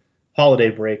the holiday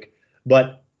break.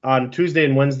 But on Tuesday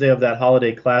and Wednesday of that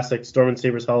holiday classic, Storm and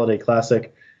Sabres holiday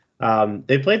classic,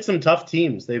 they played some tough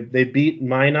teams. They beat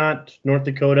Minot, North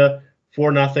Dakota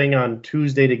 4-0 on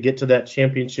Tuesday to get to that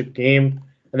championship game,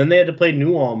 and then they had to play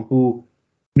New Ulm, who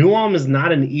New Ulm is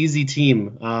not an easy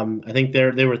team. I think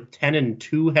they were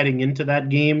 10-2 heading into that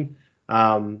game,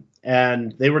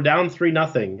 and they were down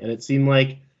 3-0. And it seemed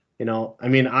like, I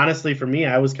mean, honestly, for me,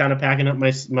 I was kind of packing up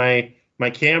my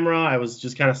camera. I was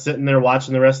just kind of sitting there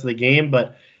watching the rest of the game,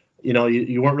 but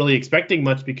you weren't really expecting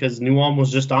much because New Ulm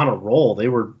was just on a roll. They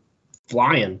were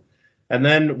flying, and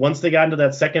then once they got into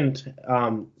that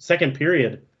second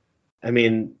period, I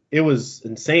mean, it was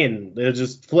insane. They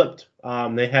just flipped.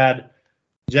 They had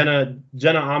Jenna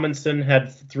Amundsen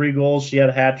had 3 goals. She had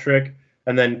a hat trick.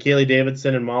 And then Kaylee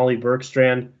Davidson and Molly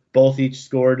Bergstrand both each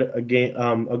scored a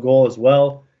goal as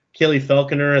well. Kaylee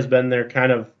Falconer has been their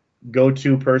kind of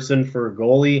go-to person for a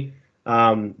goalie.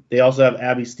 They also have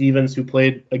Abby Stevens, who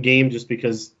played a game just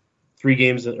because 2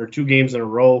 games in a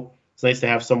row. It's nice to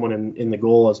have someone in the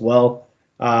goal as well.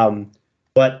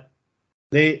 But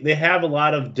they have a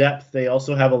lot of depth. They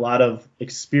also have a lot of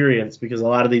experience because a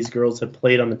lot of these girls have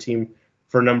played on the team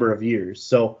for a number of years.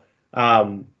 So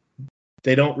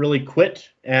they don't really quit,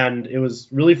 and it was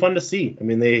really fun to see. I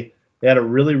mean, they had a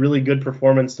really, really good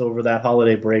performance over that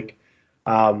holiday break.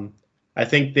 I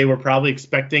think they were probably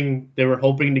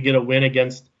hoping to get a win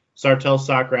against Sartell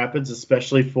Sauk Rapids,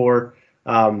 especially for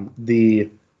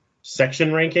the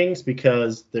section rankings,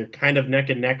 because they're kind of neck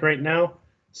and neck right now.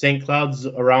 St. Cloud's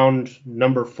around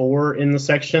number 4 in the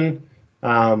section.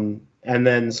 And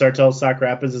then Sartell Sauk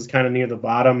Rapids is kind of near the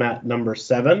bottom at number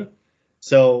 7.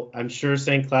 So I'm sure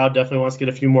St. Cloud definitely wants to get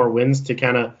a few more wins to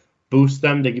kind of boost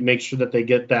them to make sure that they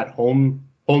get that home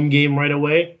game right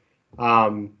away,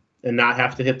 and not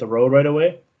have to hit the road right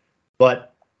away.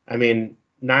 But, I mean,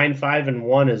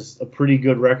 9-5-1 is a pretty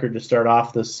good record to start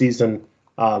off this season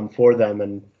for them.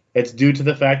 And it's due to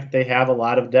the fact that they have a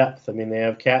lot of depth. I mean, they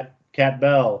have Kat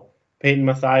Bell, Peyton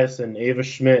Mathiasen, Ava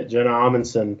Schmidt, Jenna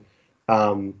Amundsen.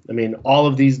 I mean, all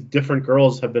of these different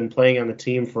girls have been playing on the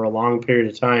team for a long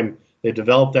period of time. They've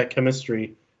developed that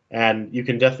chemistry, and you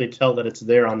can definitely tell that it's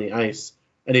there on the ice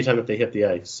anytime that they hit the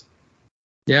ice.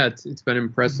 Yeah, it's been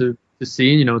impressive to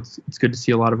see. It's good to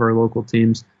see a lot of our local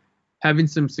teams having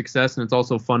some success, and it's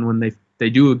also fun when they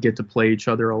do get to play each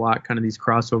other a lot, kind of these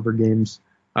crossover games.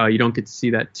 You don't get to see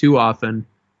that too often.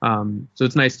 So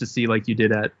it's nice to see, like you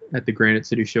did at the Granite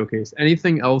City Showcase.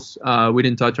 Anything else we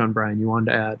didn't touch on, Brian, you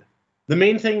wanted to add? The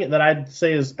main thing that I'd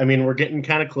say is, I mean, we're getting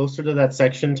kind of closer to that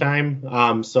section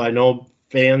time. So I know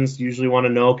fans usually want to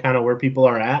know kind of where people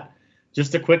are at.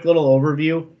 Just a quick little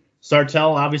overview.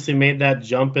 Sartell obviously made that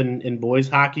jump in boys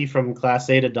hockey from Class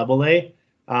A to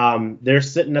AA. They're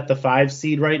sitting at the 5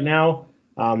 seed right now.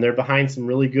 They're behind some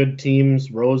really good teams,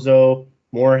 Roseau,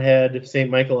 Moorhead, St.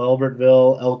 Michael,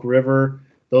 Albertville, Elk River,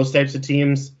 those types of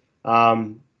teams.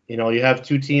 You have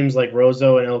 2 teams like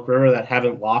Roseau and Elk River that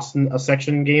haven't lost a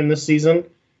section game this season.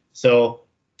 So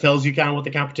tells you kind of what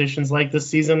the competition's like this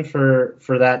season for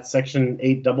that Section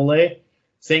 8 AA.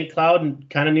 St. Cloud,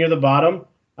 kind of near the bottom.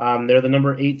 They're the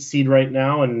number 8 seed right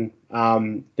now, and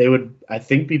they would, I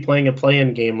think, be playing a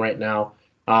play-in game right now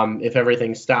if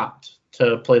everything stopped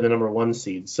to play the number 1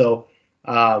 seed. So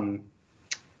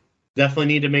definitely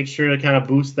need to make sure to kind of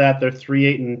boost that. They're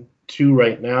 3-8-2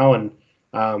 right now, and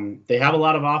they have a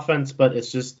lot of offense, but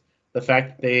it's just the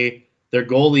fact that their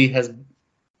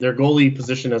goalie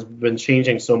position has been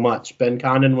changing so much. Ben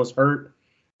Condon was hurt.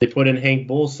 They put in Hank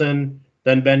Bolson.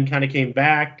 Then Ben kind of came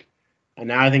back, and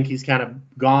now I think he's kind of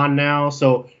gone now.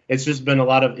 So it's just been a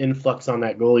lot of influx on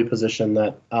that goalie position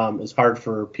that is hard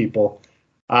for people.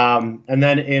 And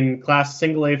then in Class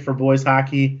Single A for boys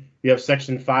hockey, you have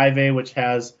Section 5A, which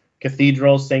has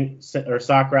Cathedral,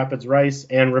 Sauk Rapids Rice,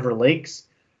 and River Lakes.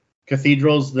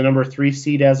 Cathedral's the number 3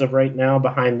 seed as of right now,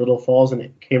 behind Little Falls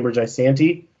and Cambridge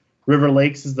Isanti. River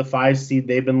Lakes is the 5 seed.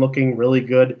 They've been looking really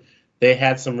good. They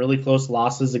had some really close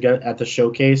losses again at the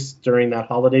showcase during that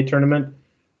holiday tournament.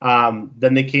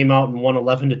 Then they came out and won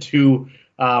 11-2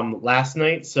 last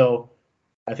night. So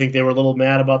I think they were a little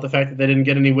mad about the fact that they didn't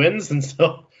get any wins, and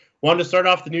so wanted to start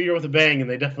off the new year with a bang, and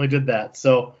they definitely did that.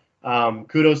 So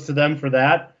kudos to them for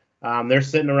that. They're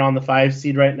sitting around the 5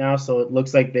 seed right now, so it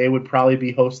looks like they would probably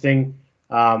be hosting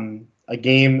a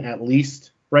game at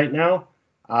least right now.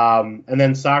 And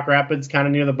then Sauk Rapids kind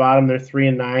of near the bottom. They're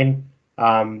 3-9.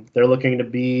 They're looking to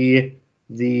be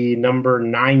the number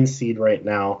 9 seed right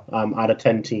now out of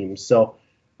 10 teams. So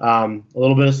a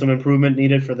little bit of some improvement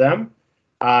needed for them.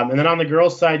 And then on the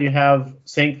girls' side, you have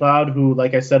St. Cloud, who,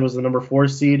 like I said, was the number 4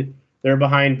 seed. They're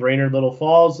behind Brainerd Little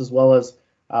Falls, as well as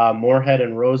Moorhead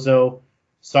and Roseau.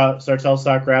 Sartell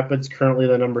Sauk Rapids, currently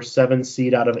the number 7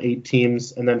 seed out of 8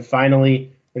 teams. And then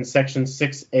finally, in Section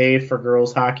 6A for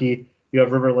girls hockey, you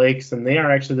have River Lakes, and they are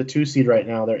actually the 2 seed right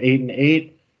now. They're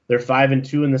 8-8. They're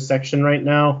 5-2 in the section right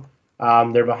now.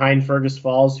 They're behind Fergus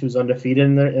Falls, who's undefeated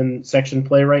in section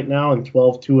play right now, and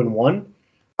 12-2-1.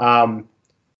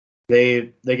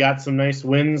 They got some nice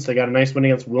wins. They got a nice win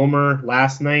against Wilmer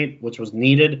last night, which was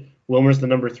needed. Wilmer's the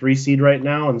number 3 seed right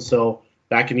now, and so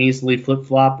that can easily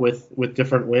flip-flop with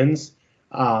different wins.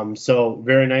 So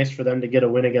very nice for them to get a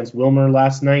win against Wilmer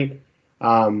last night.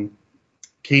 Kaden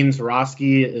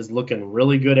Swarovski is looking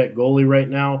really good at goalie right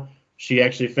now. She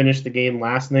actually finished the game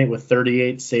last night with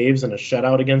 38 saves and a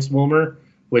shutout against Wilmer,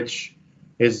 which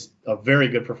is a very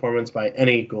good performance by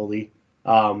any goalie.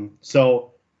 I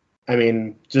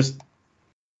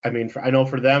know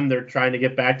for them, they're trying to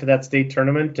get back to that state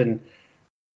tournament, and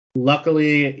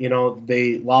luckily,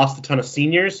 they lost a ton of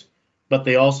seniors, but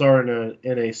they also are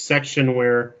in a section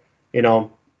where,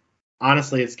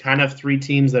 honestly, it's kind of 3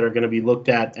 teams that are going to be looked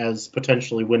at as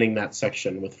potentially winning that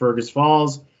section, with Fergus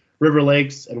Falls, River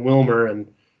Lakes, and Wilmer, and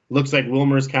it looks like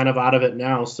Wilmer's kind of out of it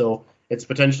now, so it's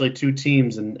potentially 2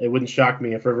 teams, and it wouldn't shock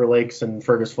me if River Lakes and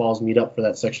Fergus Falls meet up for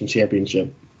that section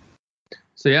championship.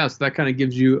 So that kind of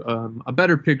gives you a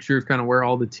better picture of kind of where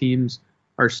all the teams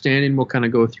are standing. We'll kind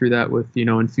of go through that with,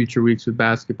 in future weeks with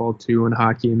basketball too, and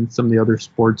hockey and some of the other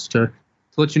sports to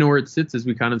let you know where it sits as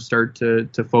we kind of start to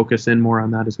focus in more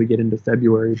on that as we get into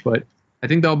February. But I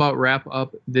think that'll about wrap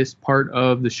up this part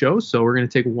of the show. So we're going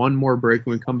to take one more break.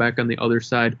 When we come back on the other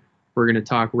side, we're going to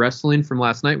talk wrestling from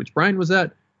last night, which Brian was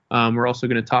at. We're also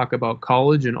going to talk about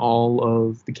college and all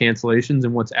of the cancellations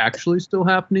and what's actually still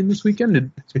happening this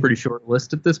weekend. It's a pretty short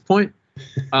list at this point.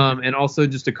 And also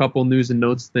just a couple news and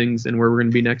notes things and where we're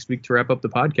going to be next week to wrap up the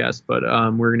podcast. But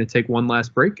we're going to take one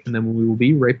last break, and then we will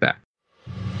be right back.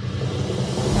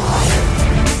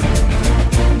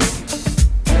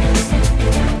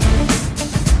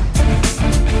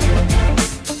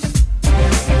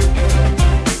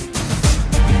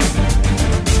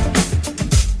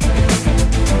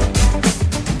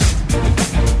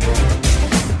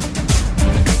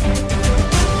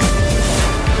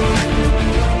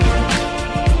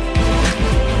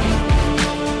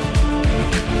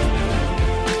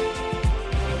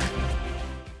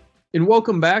 And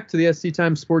welcome back to the SC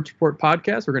Times Sports Report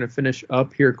podcast. We're going to finish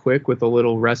up here quick with a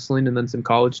little wrestling and then some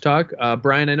college talk.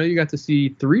 Brian, I know you got to see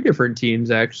 3 different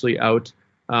teams actually out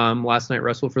last night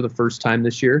wrestle for the first time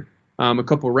this year. A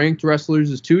couple ranked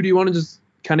wrestlers as too. Do you want to just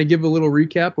kind of give a little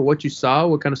recap of what you saw,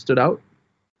 what kind of stood out?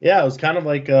 Yeah, it was kind of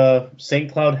like St.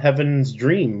 Cloud Heaven's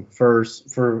dream for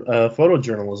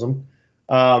photojournalism.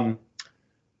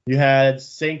 You had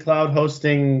St. Cloud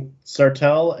hosting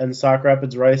Sartell and Sauk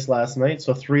Rapids Rice last night,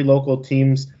 so 3 local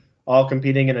teams all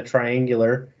competing in a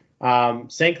triangular.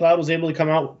 St. Cloud was able to come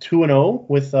out 2-0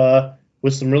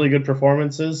 with some really good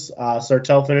performances.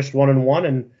 Sartell finished 1-1,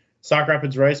 and Sauk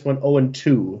Rapids Rice went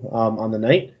 0-2 on the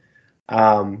night.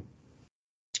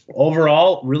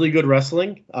 Overall, really good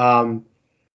wrestling.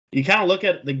 You kind of look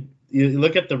at the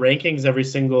rankings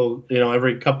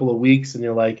every couple of weeks, and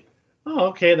you're like, oh,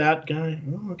 okay, that guy.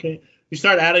 Oh, okay. You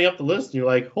start adding up the list, and you're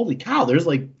like, holy cow, there's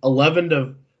like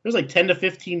 10 to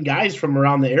 15 guys from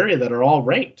around the area that are all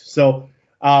ranked. So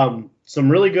some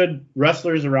really good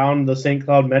wrestlers around the St.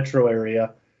 Cloud metro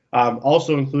area,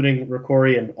 also including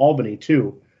Rocori and Albany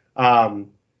too.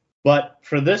 But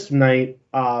for this night,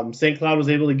 St. Cloud was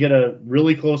able to get a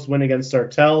really close win against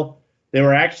Sartell. They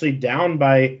were actually down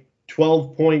by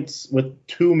 12 points with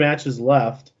 2 matches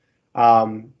left.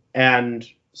 And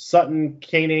Sutton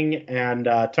Koenig and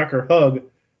Tucker Hug,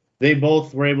 they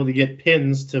both were able to get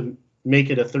pins to make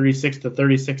it a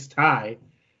 36-36 tie.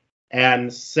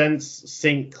 And since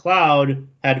St. Cloud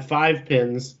had 5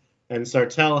 pins and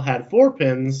Sartell had 4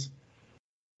 pins,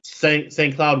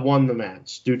 St. Cloud won the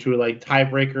match due to like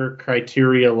tiebreaker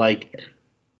criteria like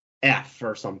F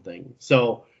or something.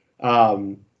 So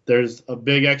there's a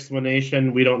big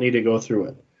explanation. We don't need to go through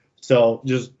it. So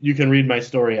you can read my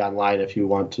story online if you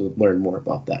want to learn more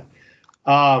about that.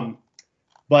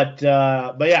 But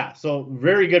yeah, so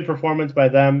very good performance by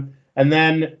them. And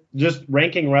then just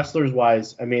ranking wrestlers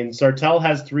wise, I mean, Sartell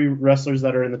has 3 wrestlers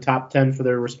that are in the top 10 for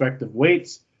their respective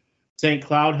weights. St.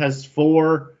 Cloud has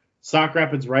 4. Sauk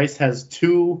Rapids Rice has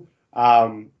 2.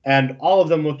 And all of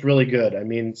them looked really good. I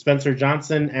mean, Spencer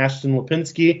Johnson, Ashton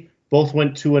Lipinski, Both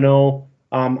went 2-0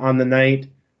 on the night.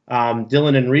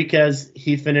 Dylan Enriquez,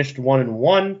 he finished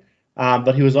 1-1,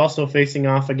 but he was also facing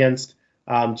off against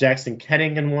Jackson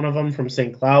Kenning in one of them from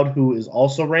St. Cloud, who is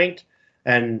also ranked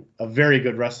and a very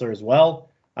good wrestler as well.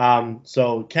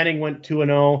 So Kenning went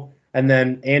 2-0, and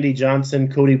then Andy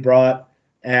Johnson, Cody Brought,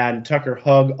 and Tucker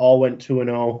Hug all went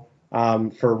 2-0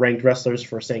 for ranked wrestlers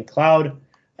for St. Cloud.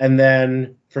 And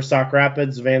then for Sauk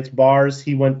Rapids, Vance Bars,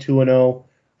 he went 2-0.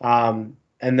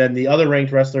 And then the other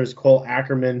ranked wrestler is Cole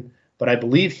Ackerman, but I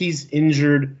believe he's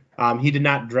injured. He did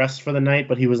not dress for the night,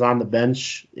 but he was on the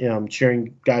bench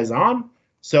cheering guys on.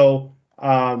 So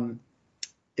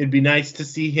it'd be nice to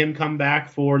see him come back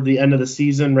for the end of the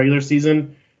season, regular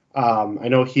season. I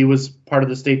know he was part of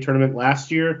the state tournament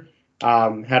last year,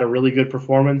 had a really good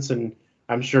performance, and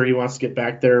I'm sure he wants to get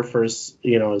back there for his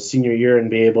senior year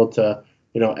and be able to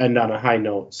end on a high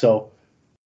note. So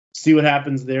see what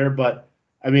happens there. But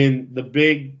I mean, the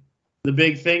big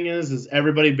thing is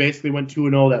everybody basically went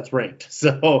 2-0 that's ranked.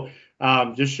 So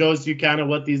just shows you kind of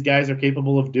what these guys are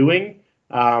capable of doing.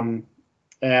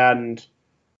 And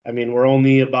I mean, we're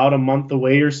only about a month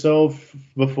away or so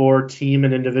before team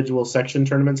and individual section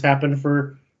tournaments happen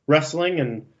for wrestling.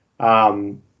 And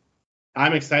I'm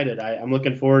excited. I'm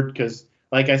looking forward because,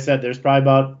 like I said, there's probably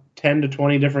about 10 to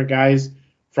 20 different guys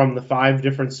from the 5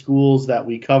 different schools that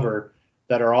we cover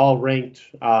that are all ranked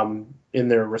in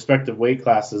their respective weight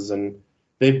classes, and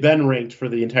they've been ranked for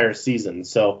the entire season.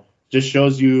 So just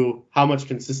shows you how much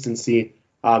consistency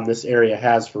this area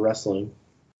has for wrestling.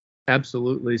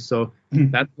 Absolutely. So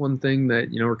that's one thing that,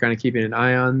 we're kind of keeping an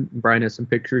eye on. Brian has some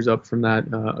pictures up from that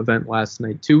event last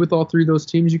night too, with all 3 of those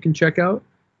teams you can check out.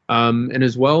 And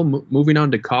as well, moving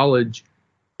on to college,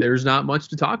 there's not much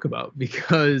to talk about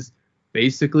because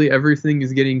basically everything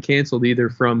is getting canceled, either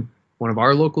from one of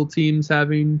our local teams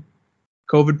having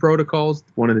COVID protocols,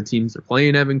 one of the teams they're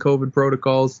playing having COVID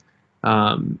protocols.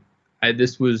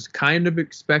 This was kind of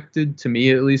expected, to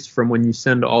me at least, from when you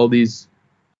send all these,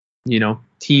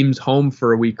 teams home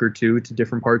for a week or two to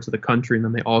different parts of the country, and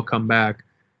then they all come back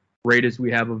right as we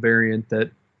have a variant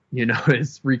that,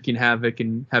 is wreaking havoc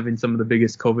and having some of the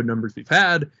biggest COVID numbers we've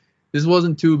had. This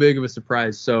wasn't too big of a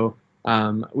surprise. So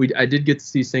I did get to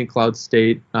see St. Cloud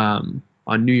State on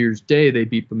New Year's Day. They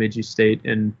beat Bemidji State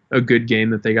in a good game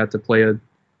that they got to play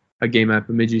a game at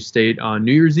Bemidji State on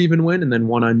New Year's Eve and win, and then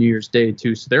one on New Year's Day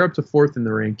too. So they're up to 4th in the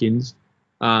rankings.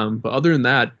 But other than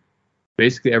that,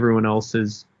 basically everyone else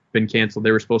has been canceled.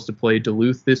 They were supposed to play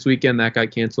Duluth this weekend. That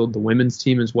got canceled. The women's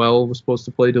team as well was supposed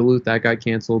to play Duluth. That got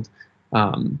canceled.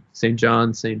 St.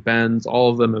 John's, St. Ben's, all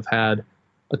of them have had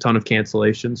a ton of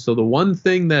cancellations. So the one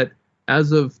thing that,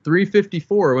 as of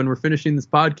 3:54, when we're finishing this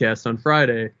podcast on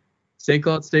Friday, St.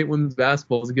 Cloud State women's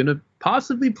basketball is going to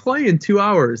possibly play in 2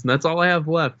 hours, and that's all I have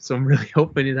left. So I'm really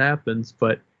hoping it happens.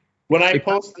 But when I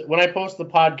post the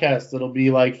podcast, it'll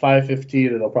be like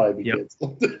 5:15. It'll probably be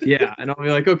canceled. Yeah, and I'll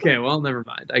be like, okay, well, never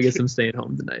mind. I guess I'm staying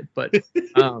home tonight. But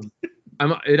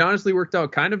it honestly worked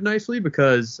out kind of nicely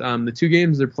because the 2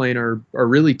 games they're playing are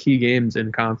really key games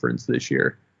in conference this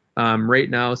year. Right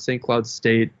now, St. Cloud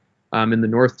State in the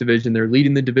North Division, they're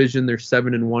leading the division. They're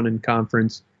 7-1 in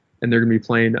conference, and they're going to be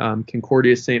playing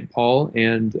Concordia St. Paul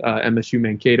and MSU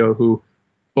Mankato, who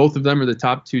both of them are the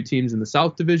top 2 teams in the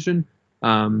South Division.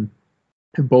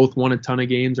 Both won a ton of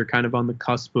games, are kind of on the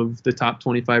cusp of the top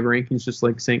 25 rankings, just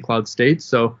like St. Cloud State.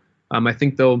 So I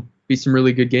think there'll be some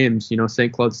really good games.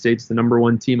 St. Cloud State's the number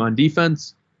 1 team on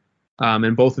defense,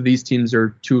 and both of these teams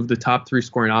are 2 of the top 3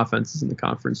 scoring offenses in the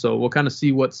conference. So we'll kind of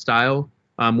see what style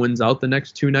wins out the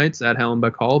next 2 nights at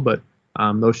Hallenbeck Hall, but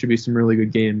those should be some really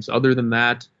good games. Other than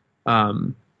that,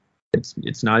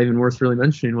 it's not even worth really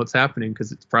mentioning what's happening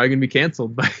because it's probably going to be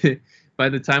canceled by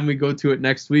the time we go to it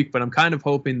next week. But I'm kind of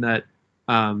hoping that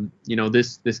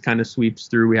this kind of sweeps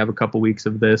through. We have a couple weeks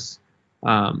of this.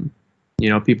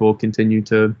 People will continue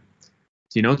to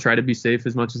try to be safe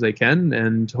as much as they can,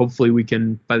 and hopefully we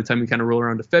can, by the time we kind of roll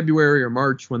around to February or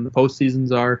March when the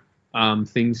postseasons are,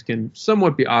 things can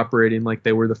somewhat be operating like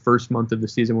they were the first month of the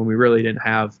season when we really didn't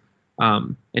have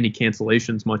any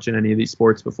cancellations much in any of these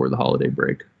sports before the holiday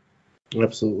break.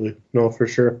 Absolutely. No, for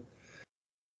sure.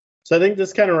 So I think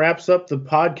this kind of wraps up the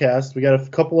podcast. We got a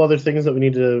couple other things that we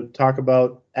need to talk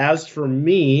about. As for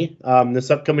me, this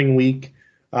upcoming week,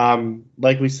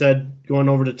 like we said, going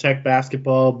over to Tech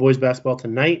basketball, boys basketball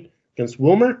tonight against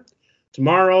Wilmer.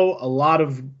 Tomorrow, a lot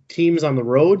of teams on the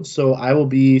road, so I will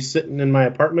be sitting in my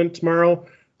apartment tomorrow,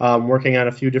 working on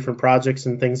a few different projects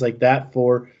and things like that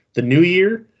for the new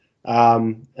year.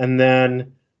 And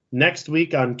then next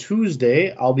week on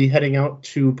Tuesday, I'll be heading out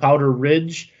to Powder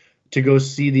Ridge to go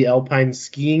see the Alpine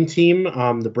skiing team,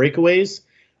 the Breakaways.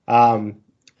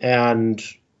 and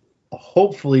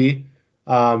hopefully,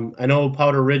 I know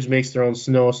Powder Ridge makes their own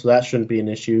snow, so that shouldn't be an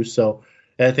issue. So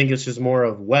I think it's just more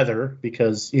of weather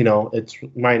because, it's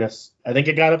minus, I think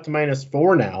it got up to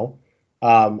 -4 now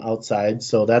outside,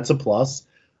 so that's a plus.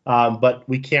 But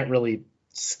we can't really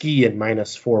ski in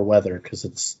 -4 weather because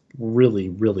it's really,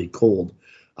 really cold.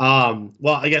 Well,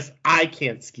 I guess I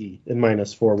can't ski in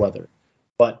 -4 weather,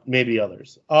 but maybe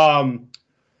others.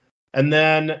 And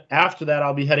then after that,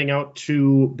 I'll be heading out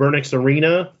to Burnix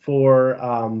Arena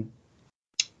for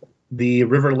the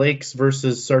River Lakes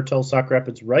versus Sartell Sauk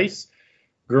Rapids Rice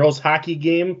girls hockey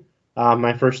game.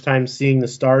 My first time seeing the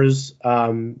Stars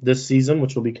this season,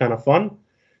 which will be kind of fun.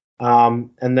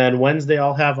 And then Wednesday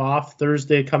I'll have off.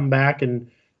 Thursday come back and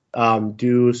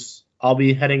I'll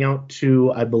be heading out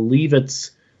to, I believe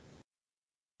it's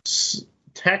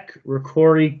Tech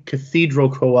Ricori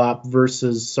Cathedral Co-op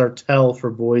versus Sartell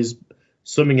for boys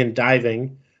swimming and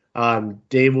diving.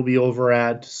 Dave will be over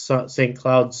at St.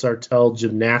 Cloud Sartell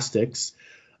Gymnastics.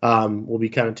 We'll be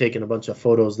kind of taking a bunch of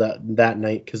photos that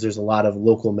night because there's a lot of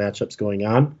local matchups going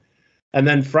on. And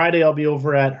then Friday I'll be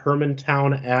over at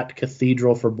Hermantown at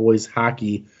Cathedral for boys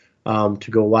hockey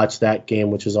to go watch that game,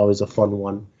 which is always a fun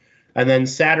one. And then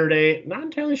Saturday, not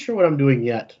entirely sure what I'm doing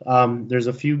yet. There's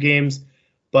a few games,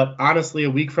 but honestly, a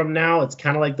week from now, it's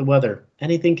kind of like the weather.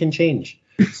 Anything can change.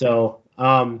 So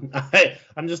I'm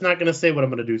just not going to say what I'm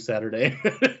going to do Saturday.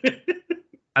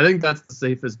 I think that's the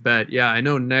safest bet. Yeah, I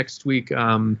know next week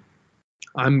I'm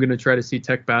going to try to see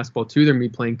Tech basketball too. They're going to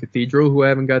be playing Cathedral, who I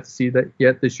haven't got to see that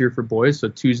yet this year for boys. So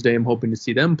Tuesday I'm hoping to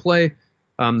see them play.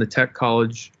 The Tech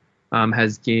College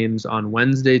has games on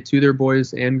Wednesday too. Their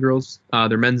boys and girls.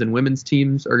 Their men's and women's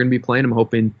teams are going to be playing. I'm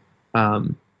hoping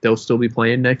they'll still be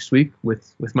playing next week.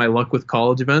 With my luck with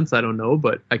college events, I don't know,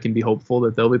 but I can be hopeful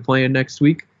that they'll be playing next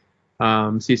week.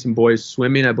 See some boys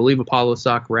swimming. I believe Apollo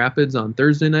Sauk Rapids on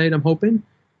Thursday night, I'm hoping.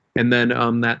 And then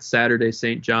that Saturday,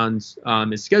 St. John's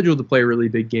is scheduled to play a really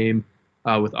big game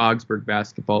with Augsburg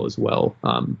basketball as well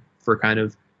for kind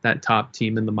of that top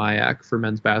team in the MIAC for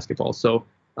men's basketball. So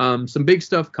some big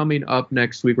stuff coming up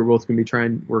next week. We're both going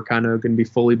to be we're kind of going to be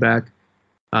fully back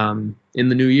in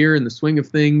the new year in the swing of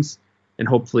things and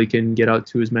hopefully can get out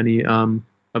to as many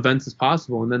events as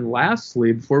possible. And then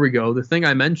lastly, before we go, the thing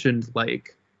I mentioned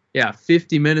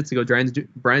 50 minutes ago,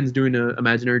 Brian's doing an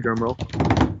imaginary drum roll.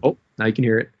 Oh, now you can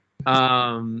hear it.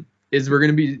 Is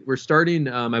we're starting,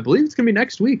 I believe it's going to be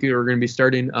next week. We're going to be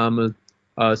starting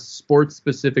a sports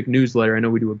specific newsletter. I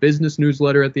know we do a business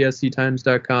newsletter at the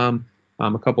sctimes.com,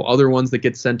 a couple other ones that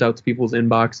get sent out to people's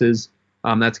inboxes.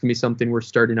 That's going to be something we're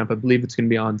starting up. I believe it's going to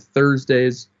be on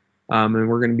Thursdays. And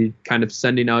we're going to be kind of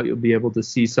sending out, you'll be able to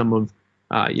see some of,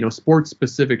 sports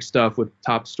specific stuff with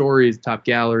top stories, top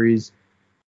galleries.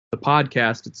 The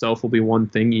podcast itself will be one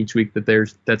thing each week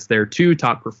that's there too,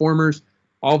 top performers,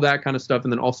 all that kind of stuff.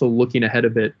 And then also looking ahead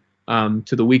of it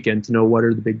to the weekend to know what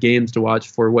are the big games to watch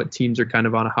for, what teams are kind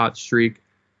of on a hot streak,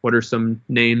 what are some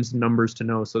names, numbers to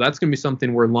know. So that's going to be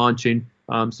something we're launching.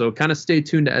 So kind of stay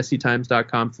tuned to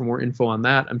sctimes.com for more info on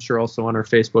that. I'm sure also on our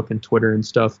Facebook and Twitter and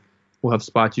stuff, we'll have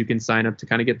spots you can sign up to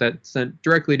kind of get that sent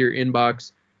directly to your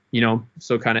inbox,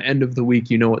 so kind of end of the week,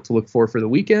 what to look for the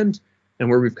weekend and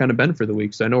where we've kind of been for the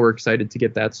week. So I know we're excited to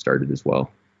get that started as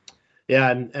well. Yeah,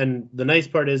 and the nice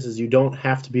part is you don't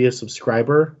have to be a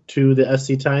subscriber to the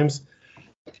SC Times.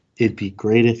 It'd be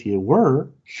great if you were,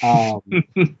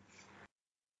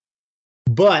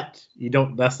 but you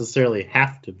don't necessarily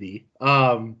have to be.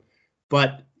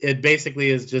 But it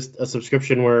basically is just a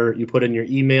subscription where you put in your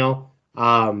email,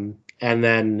 and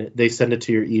then they send it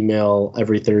to your email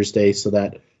every Thursday so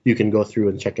that you can go through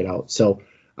and check it out. So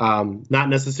not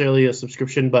necessarily a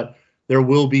subscription, but there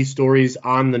will be stories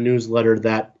on the newsletter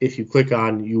that if you click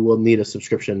on, you will need a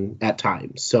subscription at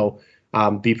times. So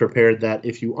be prepared that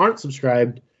if you aren't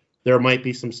subscribed, there might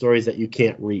be some stories that you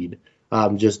can't read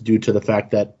just due to the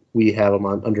fact that we have them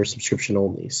under subscription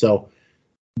only. So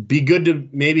be good to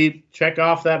maybe check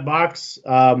off that box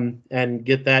and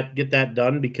get that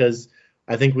done, because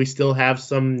I think we still have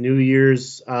some New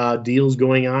Year's deals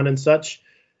going on and such.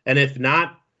 And if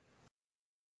not,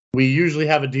 we usually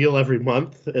have a deal every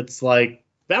month. It's like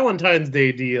Valentine's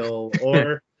Day deal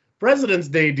or President's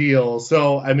Day deal.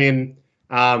 So,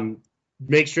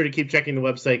 make sure to keep checking the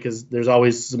website because there's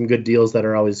always some good deals that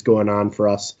are always going on for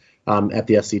us at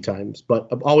the SC Times. But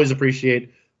I always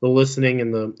appreciate the listening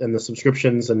and the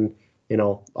subscriptions and,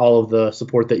 all of the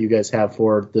support that you guys have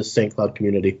for the St. Cloud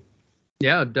community.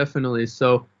 Yeah, definitely.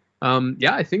 So,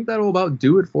 I think that'll about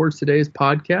do it for today's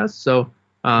podcast. So,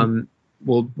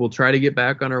 We'll try to get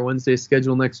back on our Wednesday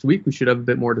schedule next week. We should have a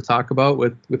bit more to talk about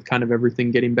with kind of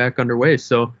everything getting back underway.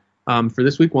 So For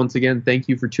this week, once again, thank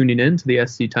you for tuning in to the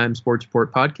SC Times Sports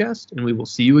Report podcast, and we will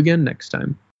see you again next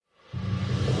time.